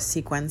follow a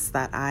sequence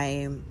that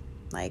I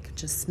like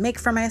just make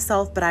for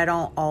myself, but I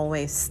don't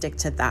always stick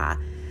to that.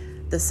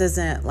 This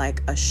isn't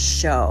like a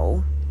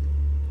show.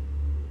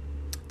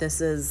 This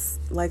is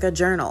like a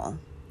journal.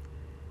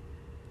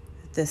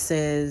 This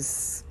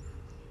is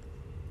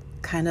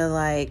kind of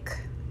like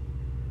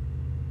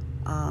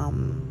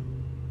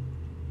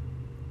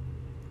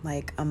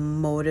a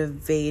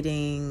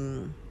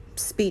motivating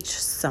speech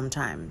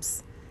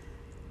sometimes.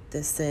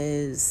 This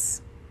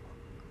is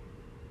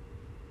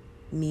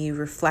me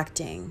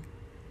reflecting.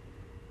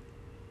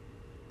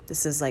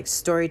 This is like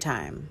story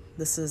time.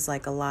 This is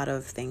like a lot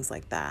of things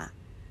like that.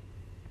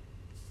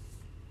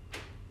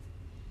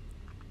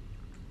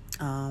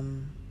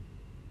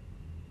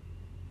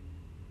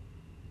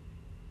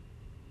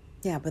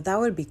 Yeah, but that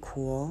would be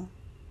cool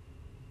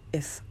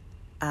if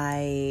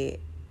I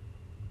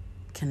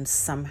can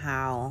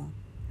somehow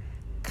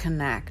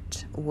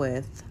connect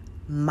with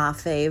my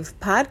fave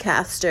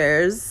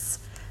podcasters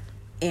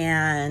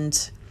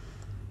and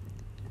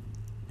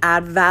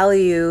add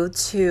value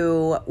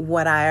to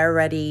what I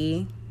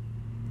already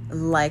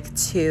like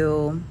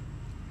to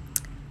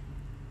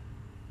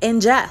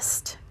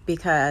ingest,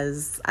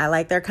 because I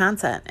like their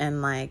content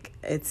and like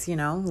it's,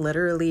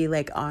 literally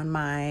like on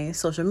my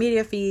social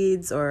media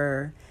feeds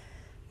or,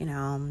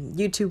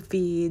 YouTube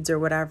feeds or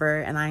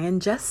whatever, and I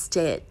ingest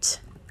it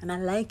and I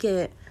like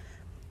it.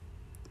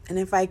 And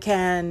if I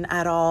can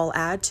at all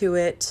add to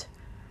it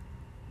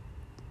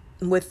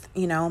with,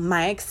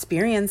 my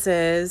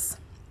experiences,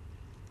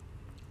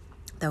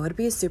 that would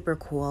be super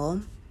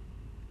cool.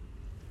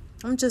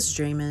 I'm just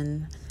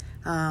dreaming.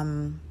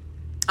 On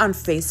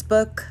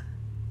Facebook,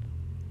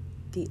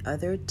 the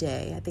other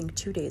day, I think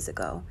 2 days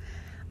ago,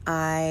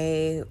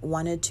 I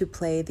wanted to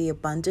play the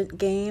Abundant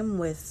game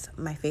with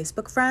my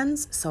Facebook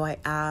friends. So I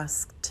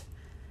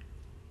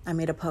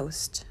made a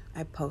post.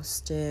 I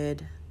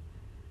posted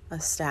a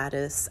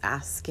status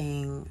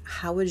asking,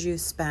 how would you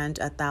spend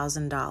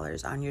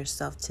 $1,000 on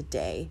yourself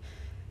today?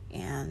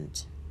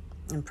 And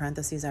in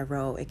parentheses, I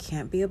wrote, it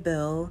can't be a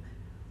bill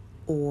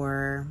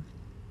or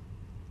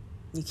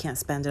you can't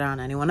spend it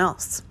on anyone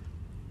else.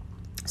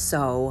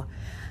 So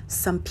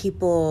some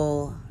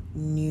people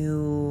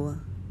knew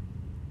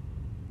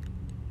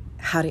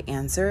how to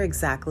answer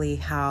exactly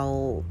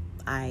how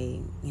I,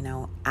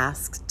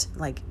 asked,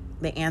 like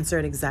they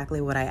answered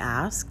exactly what I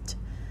asked.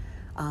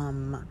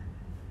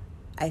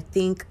 I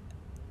think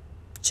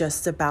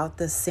just about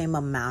the same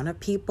amount of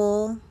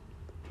people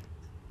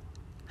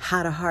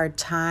had a hard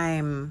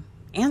time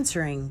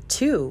answering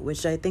too,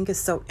 which I think is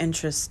so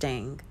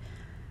interesting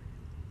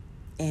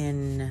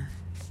in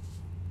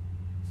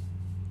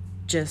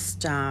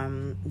just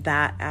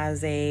that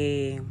as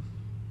a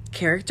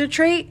character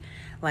trait.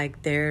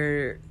 Like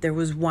there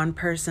was one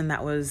person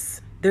that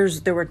was,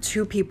 there were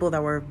 2 people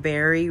that were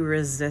very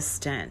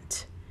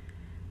resistant.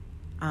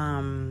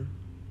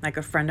 Like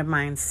a friend of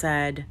mine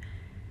said,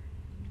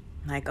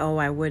 like, oh,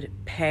 I would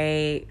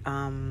pay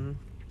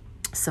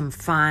some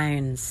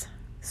fines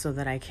so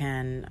that I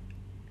can,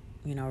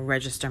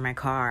 register my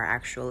car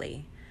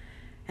actually.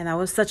 And that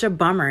was such a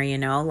bummer,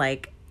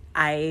 like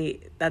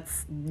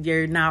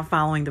you're not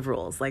following the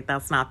rules. Like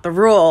that's not the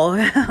rule.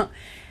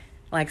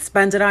 Like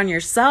spend it on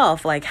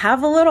yourself, like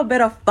have a little bit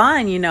of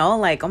fun,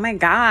 like, oh my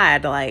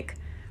God, like,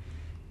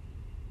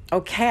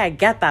 okay, I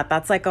get that.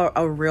 That's like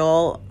a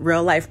real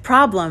life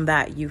problem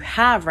that you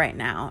have right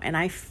now. And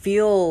I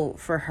feel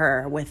for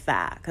her with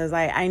that because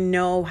I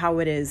know how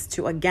it is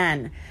to,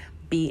 again,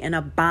 be in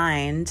a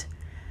bind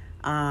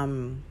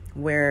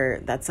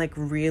where that's like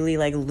really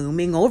like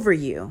looming over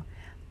you.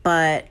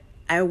 But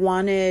I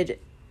wanted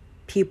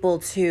people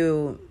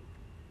to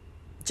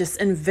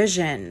just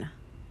envision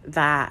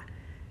that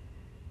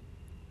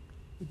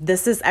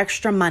this is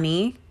extra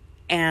money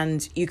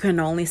and you can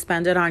only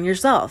spend it on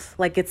yourself.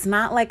 Like, it's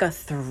not like a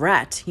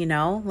threat, you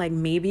know? Like,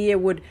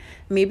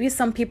 maybe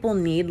some people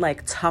need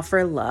like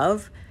tougher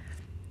love.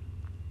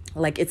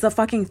 Like, it's a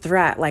fucking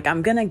threat. Like,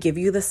 I'm gonna give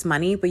you this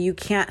money, but you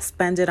can't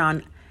spend it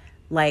on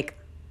like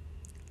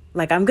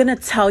I'm gonna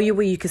tell you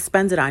what you can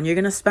spend it on. You're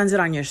gonna spend it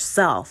on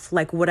yourself,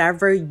 like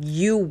whatever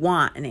you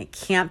want. And it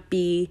can't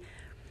be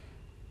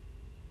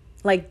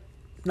like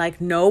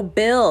no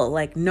bill,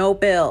 no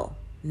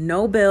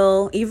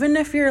bill. Even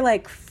if you're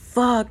like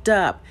fucked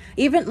up,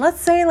 even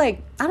let's say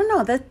like, I don't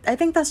know, that I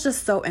think that's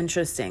just so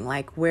interesting,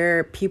 like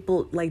where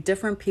people, like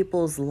different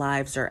people's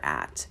lives are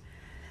at.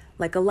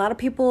 Like a lot of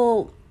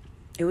people,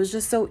 it was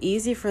just so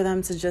easy for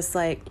them to just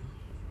like,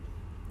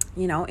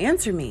 you know,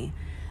 answer me.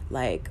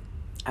 Like,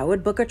 I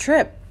would book a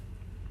trip.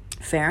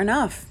 Fair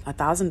enough.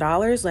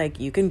 $1,000, like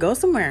you can go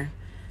somewhere.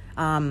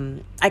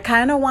 I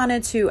kind of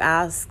wanted to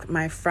ask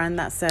my friend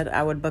that said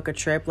I would book a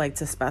trip, like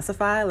to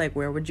specify, like,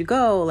 where would you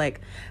go?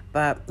 Like,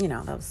 but you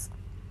know, that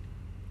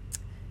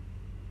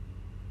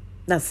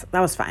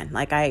was fine.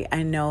 Like,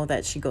 I know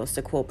that she goes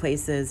to cool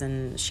places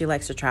and she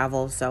likes to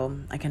travel. So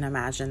I can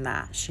imagine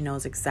that she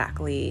knows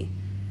exactly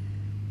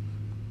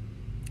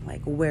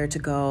like where to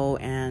go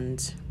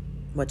and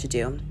what to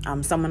do.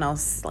 Someone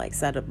else like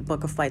said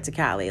book a flight to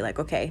Cali. Like,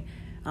 okay,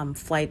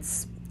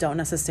 flights don't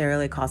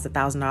necessarily cost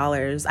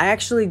 $1,000. I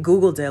actually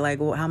Googled it, like,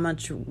 well, how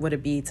much would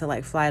it be to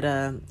like fly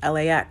to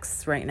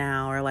LAX right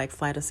now, or like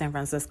fly to San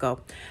Francisco?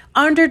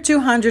 Under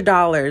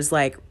 $200,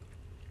 like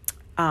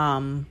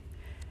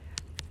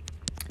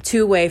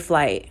two-way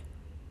flight,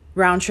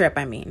 round trip,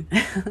 I mean.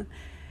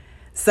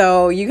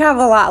 So you have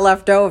a lot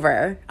left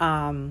over.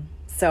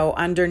 So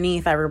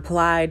underneath, I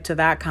replied to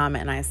that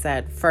comment and I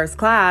said first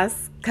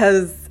class,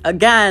 because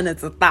again,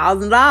 it's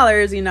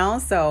 $1,000, you know.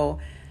 So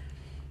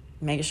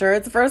make sure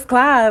it's first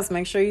class.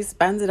 Make sure you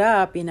spend it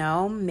up, you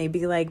know.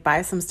 Maybe like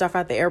buy some stuff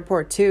at the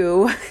airport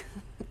too.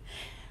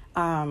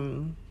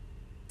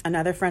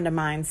 Another friend of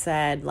mine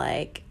said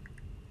like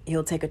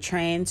he'll take a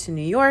train to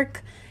New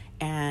York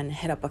and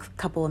hit up a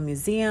couple of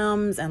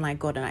museums and like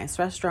go to nice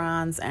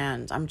restaurants.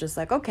 And I'm just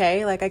like,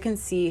 okay, like I can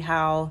see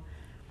how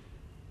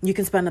you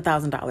can spend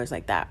 $1,000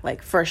 like that,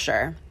 like for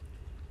sure.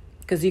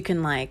 Because you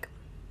can like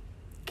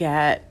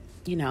get,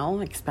 you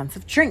know,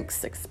 expensive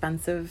drinks,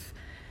 expensive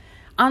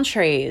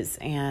entrees,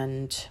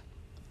 and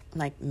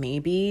like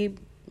maybe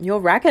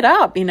you'll rack it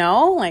up, you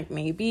know, like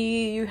maybe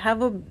you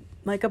have a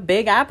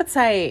big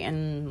appetite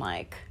and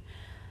like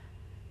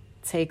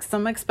take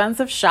some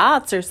expensive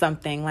shots or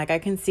something. Like I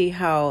can see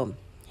how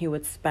he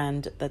would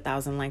spend the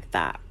 $1,000 like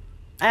that.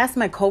 I asked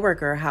my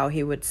coworker how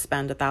he would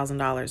spend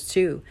 $1,000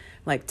 too,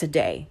 like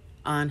today,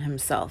 on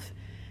himself.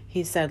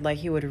 He said like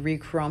he would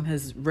re-chrome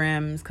his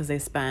rims because they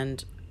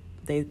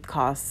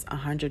cost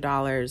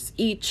 $100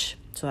 each,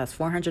 so that's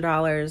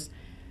 $400.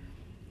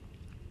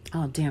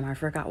 Oh damn, I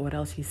forgot what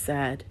else he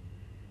said.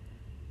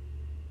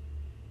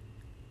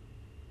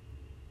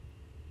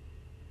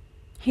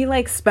 He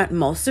like spent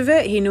most of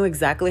it. He knew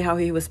exactly how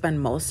he would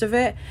spend most of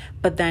it,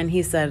 but then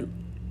he said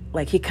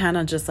like he kind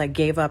of just like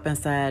gave up and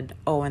said,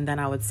 oh, and then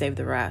I would save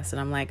the rest. And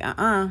I'm like,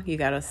 you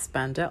gotta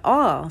spend it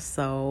all.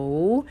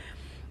 So,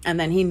 and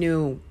then he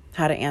knew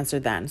how to answer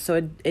then.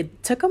 So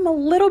it took him a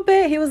little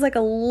bit. He was like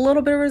a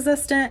little bit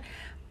resistant,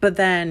 but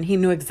then he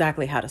knew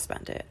exactly how to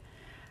spend it.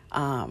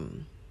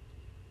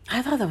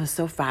 I thought that was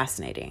so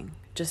fascinating.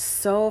 Just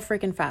so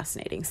freaking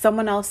fascinating.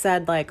 Someone else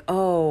said like,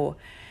 oh,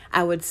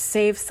 I would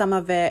save some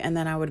of it and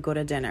then I would go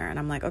to dinner. And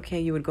I'm like,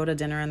 okay, you would go to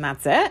dinner and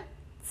that's it?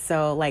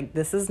 So like,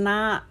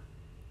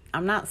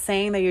 I'm not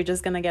saying that you're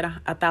just going to get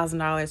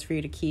 $1,000 for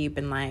you to keep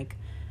and like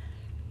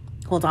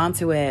hold on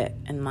to it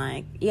and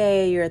like,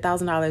 yay, you're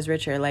 $1,000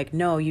 richer. Like,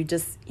 no, you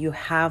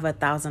have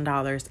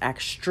 $1,000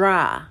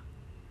 extra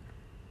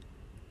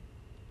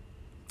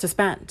to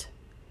spend.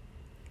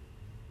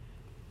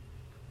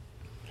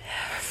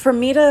 For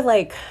me to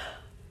like,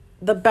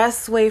 the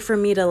best way for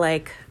me to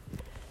like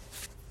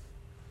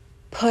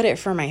put it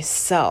for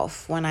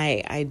myself when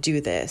I do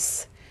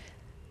this,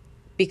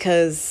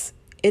 because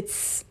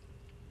it's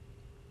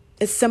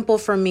simple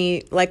for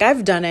me. Like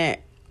I've done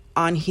it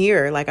on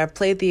here. Like I've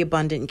played the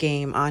abundant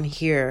game on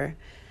here.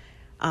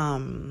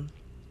 And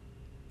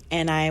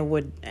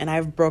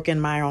I've broken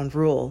my own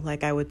rule.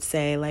 Like I would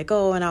say like,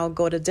 oh, and I'll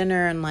go to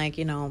dinner and like,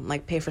 you know,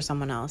 like pay for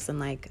someone else. And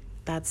like,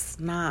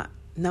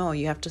 no,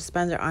 you have to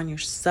spend it on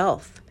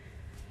yourself.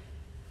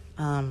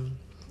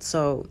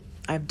 So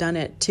I've done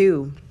it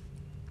too.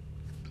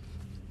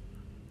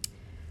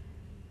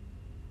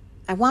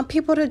 I want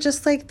people to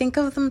just like think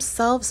of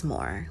themselves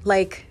more.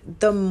 Like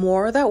the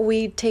more that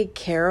we take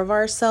care of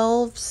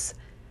ourselves,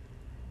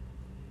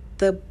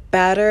 the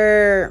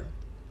better.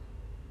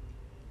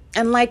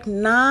 And like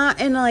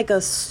not in like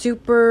a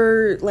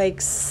super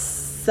like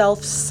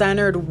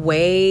self-centered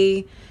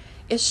way.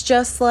 It's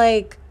just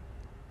like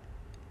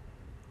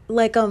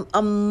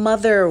a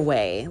mother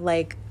way.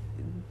 Like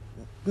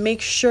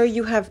make sure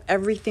you have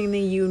everything that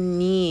you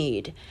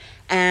need.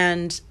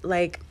 And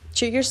like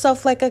Treat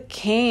yourself like a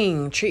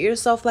king. Treat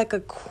yourself like a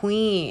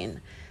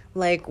queen.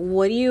 Like,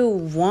 what do you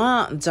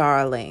want,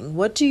 darling?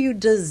 What do you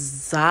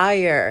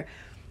desire?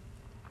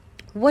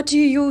 What do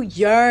you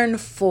yearn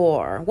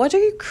for? What are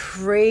you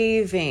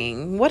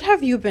craving? What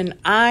have you been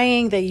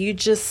eyeing that you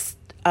just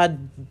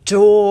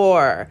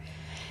adore?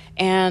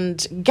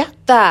 And get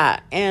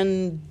that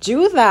and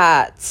do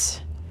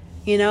that,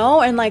 you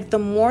know? And like, the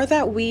more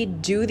that we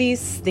do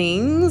these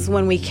things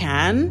when we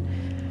can,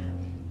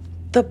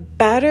 the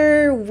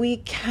better we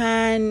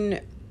can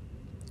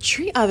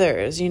treat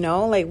others, you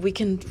know? Like, we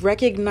can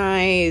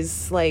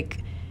recognize like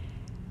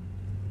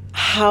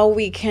how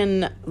we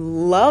can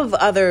love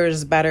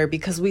others better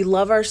because we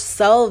love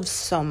ourselves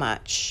so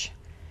much.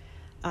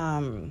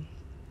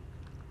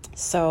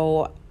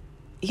 So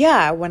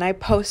yeah, when I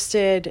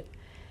posted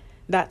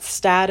that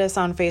status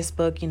on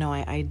Facebook, you know,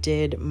 I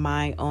did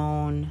my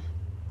own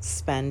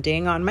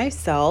spending on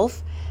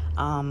myself.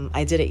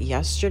 I did it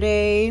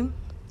yesterday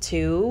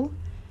too,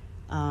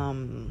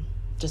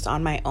 just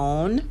on my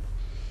own.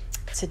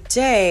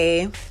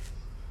 Today,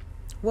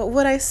 what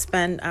would I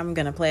spend? I'm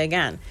going to play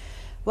again.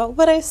 What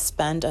would I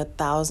spend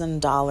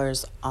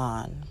 $1,000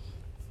 on?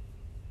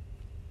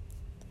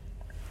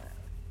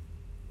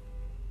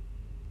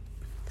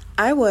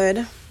 I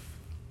would.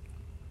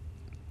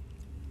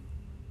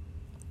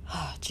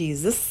 Oh,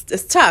 geez, this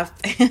is tough.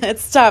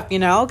 It's tough, you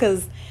know,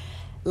 because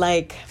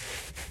like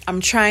I'm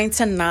trying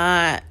to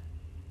not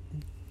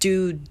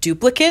do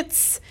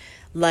duplicates,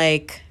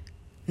 like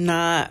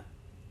not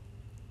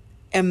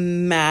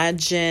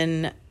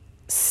imagine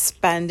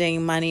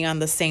spending money on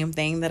the same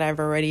thing that I've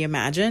already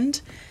imagined.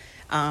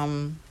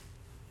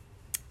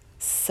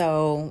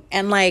 So,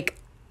 and like,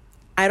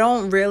 I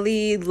don't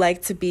really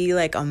like to be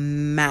like a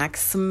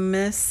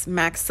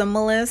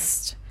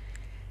maximalist.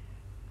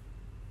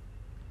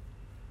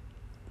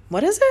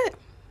 What is it?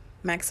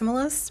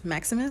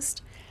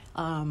 Maximist?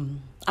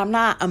 I'm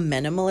not a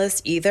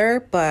minimalist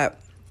either, but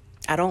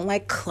I don't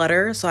like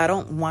clutter, so I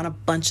don't want a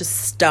bunch of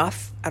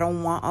stuff. I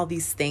don't want all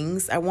these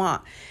things.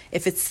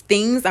 If it's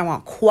things, I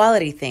want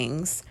quality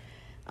things.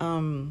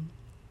 So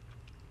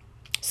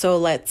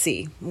let's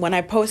see. When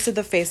I posted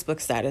the Facebook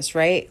status,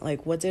 right?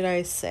 Like, what did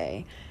I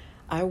say?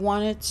 I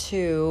wanted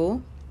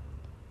to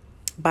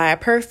buy a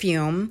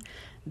perfume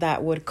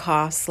that would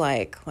cost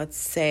like, let's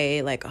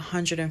say like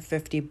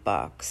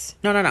 $150.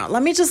 No.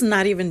 Let me just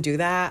not even do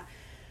that.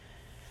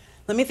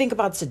 Let me think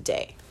about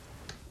today.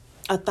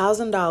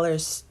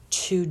 $1,000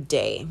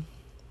 today.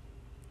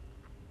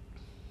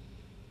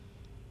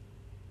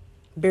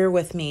 Bear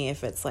with me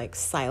if it's like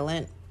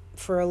silent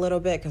for a little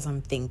bit because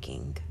I'm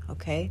thinking,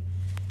 okay?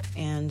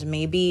 And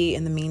maybe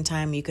in the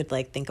meantime, you could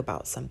like think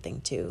about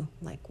something too.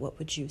 Like, what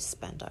would you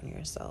spend on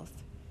yourself?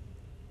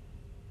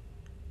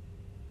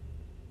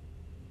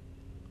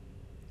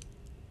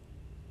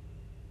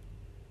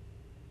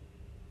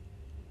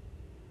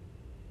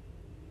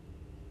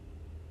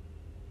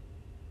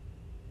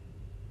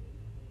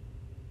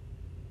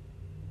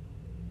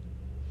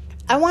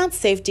 I want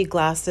safety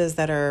glasses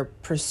that are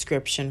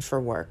prescription for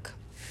work,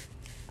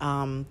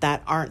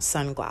 that aren't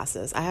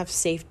sunglasses. I have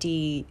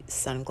safety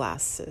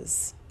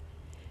sunglasses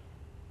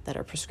that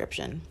are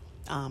prescription.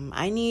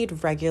 I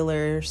need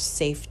regular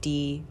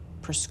safety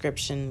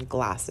prescription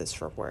glasses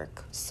for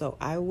work. So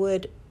I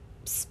would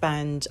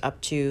spend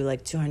up to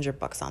like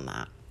 $200 on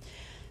that.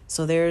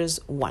 So there's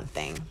one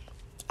thing.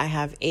 I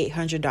have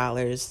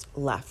 $800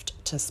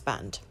 left to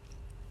spend.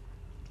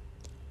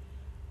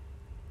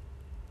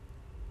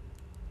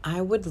 I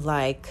would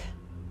like,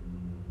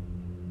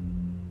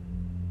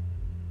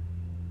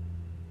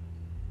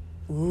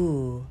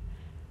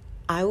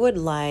 I would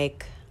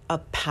like a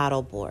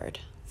paddleboard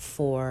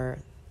for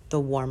the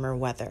warmer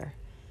weather.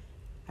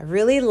 I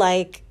really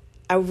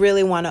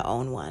want to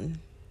own one.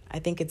 I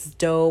think it's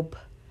dope.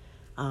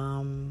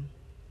 I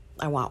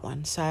want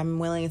one. So I'm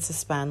willing to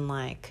spend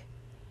like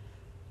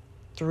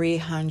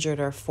 $300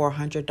 or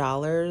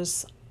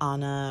 $400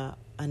 on a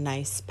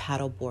nice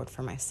paddleboard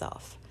for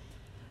myself.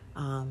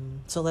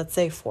 So let's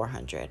say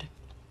 $400.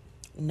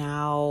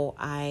 Now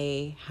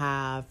I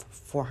have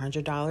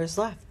 $400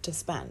 left to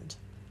spend.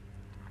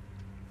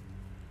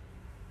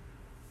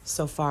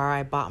 So far,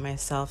 I bought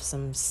myself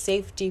some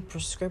safety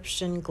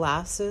prescription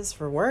glasses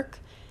for work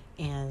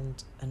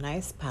and a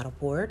nice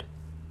paddleboard.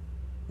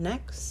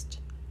 Next,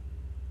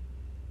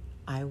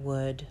 I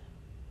would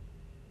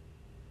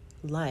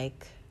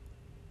like,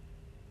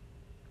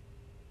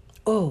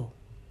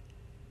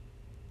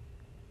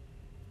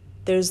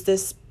 there's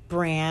this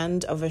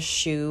brand of a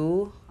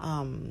shoes.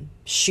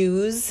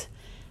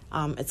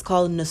 It's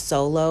called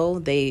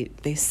Nisolo.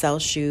 They sell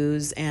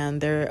shoes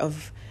and they're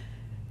of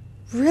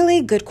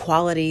really good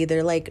quality.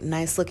 They're like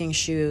nice looking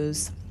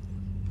shoes.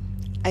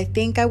 I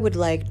think I would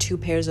like 2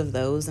 pairs of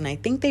those, and I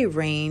think they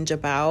range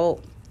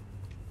about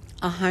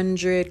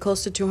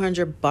close to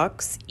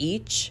 $200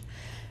 each.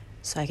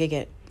 So I could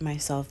get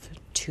myself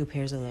 2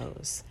 pairs of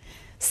those.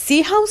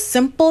 See how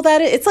simple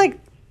that is?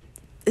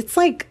 It's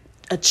like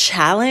a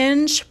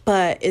challenge,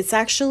 but it's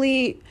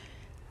actually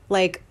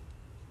like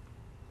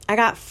I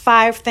got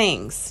 5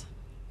 things.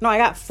 No, I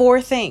got 4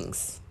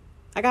 things.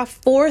 I got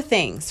 4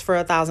 things for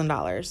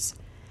 $1,000.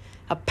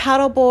 A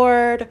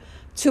paddleboard,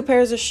 2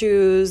 pairs of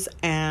shoes,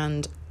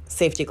 and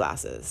safety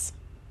glasses.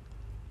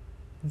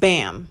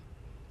 Bam.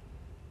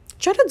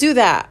 Try to do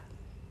that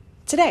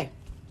today.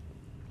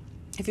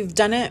 If you've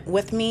done it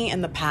with me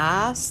in the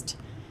past,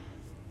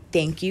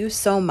 thank you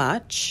so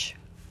much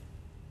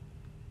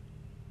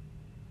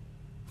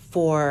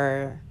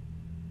for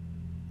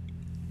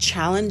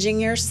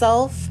challenging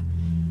yourself,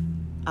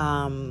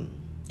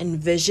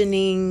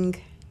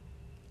 envisioning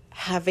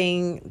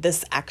having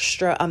this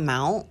extra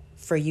amount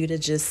for you to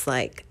just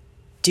like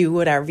do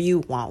whatever you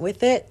want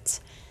with it.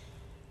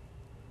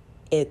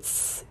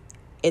 It's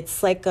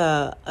like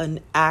an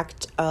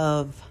act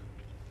of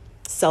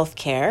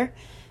self-care.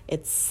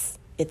 It's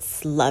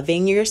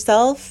loving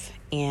yourself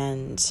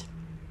and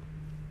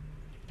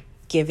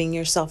giving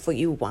yourself what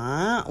you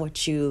want,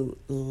 what you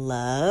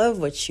love,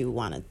 what you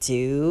want to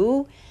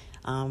do,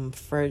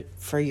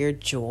 for your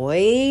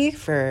joy,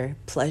 for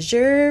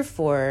pleasure,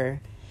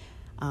 for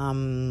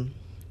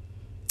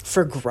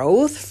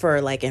growth,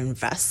 for like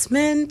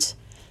investment.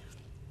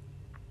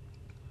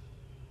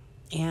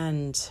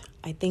 And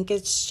I think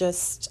it's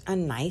just a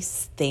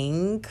nice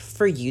thing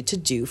for you to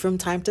do from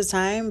time to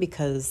time,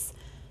 because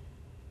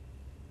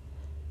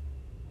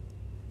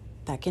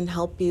that can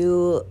help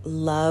you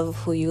love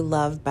who you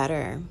love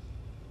better.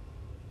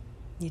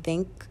 You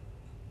think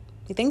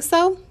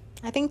so?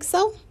 I think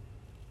so.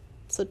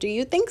 So do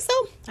you think so?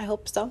 I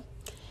hope so.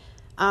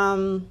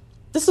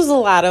 This was a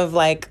lot of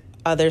like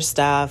other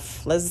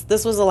stuff.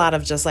 This was a lot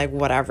of just like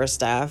whatever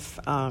stuff.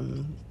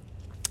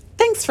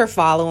 Thanks for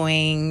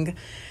following.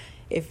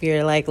 If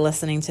you're like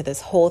listening to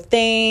this whole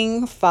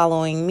thing,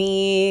 following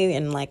me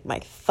and like my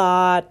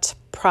thought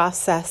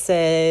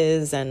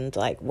processes and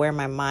like where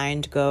my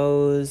mind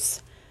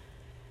goes.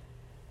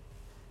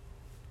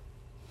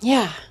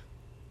 Yeah.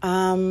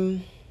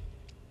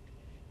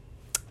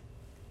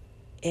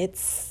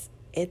 It's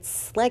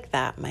like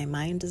that. My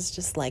mind is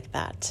just like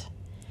that.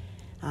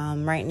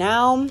 Right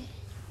now,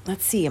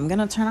 let's see. I'm going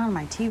to turn on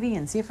my TV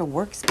and see if it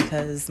works,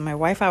 because my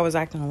Wi-Fi was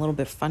acting a little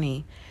bit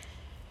funny.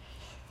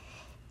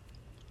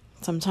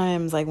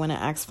 Sometimes, like, when it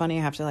acts funny,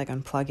 I have to, like,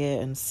 unplug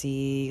it and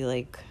see,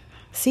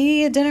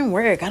 it didn't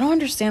work. I don't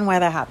understand why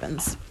that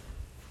happens.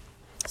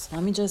 So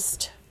let me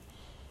just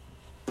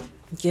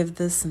give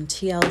this some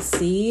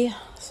TLC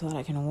so that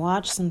I can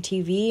watch some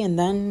TV and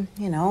then,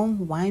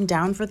 wind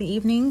down for the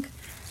evening.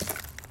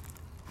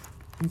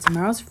 And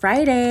tomorrow's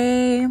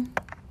Friday.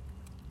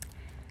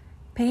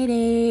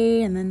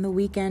 Payday. And then the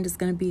weekend is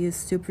going to be a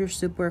super,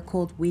 super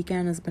cold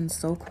weekend. It's been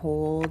so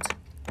cold.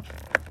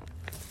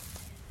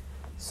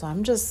 So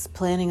I'm just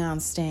planning on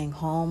staying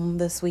home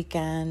this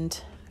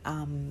weekend.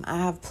 I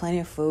have plenty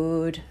of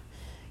food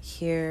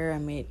here.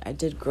 I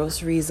did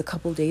groceries a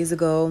couple days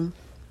ago.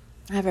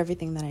 I have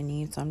everything that I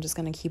need, so I'm just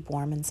going to keep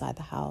warm inside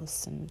the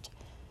house and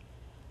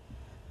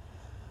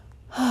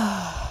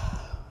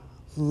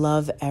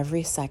love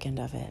every second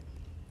of it.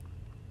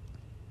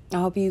 I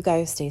hope you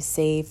guys stay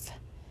safe.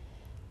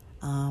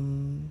 Have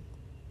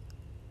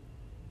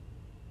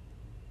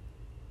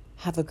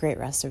a great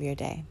rest of your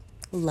day.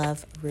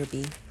 Love,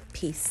 Ruby.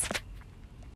 Peace.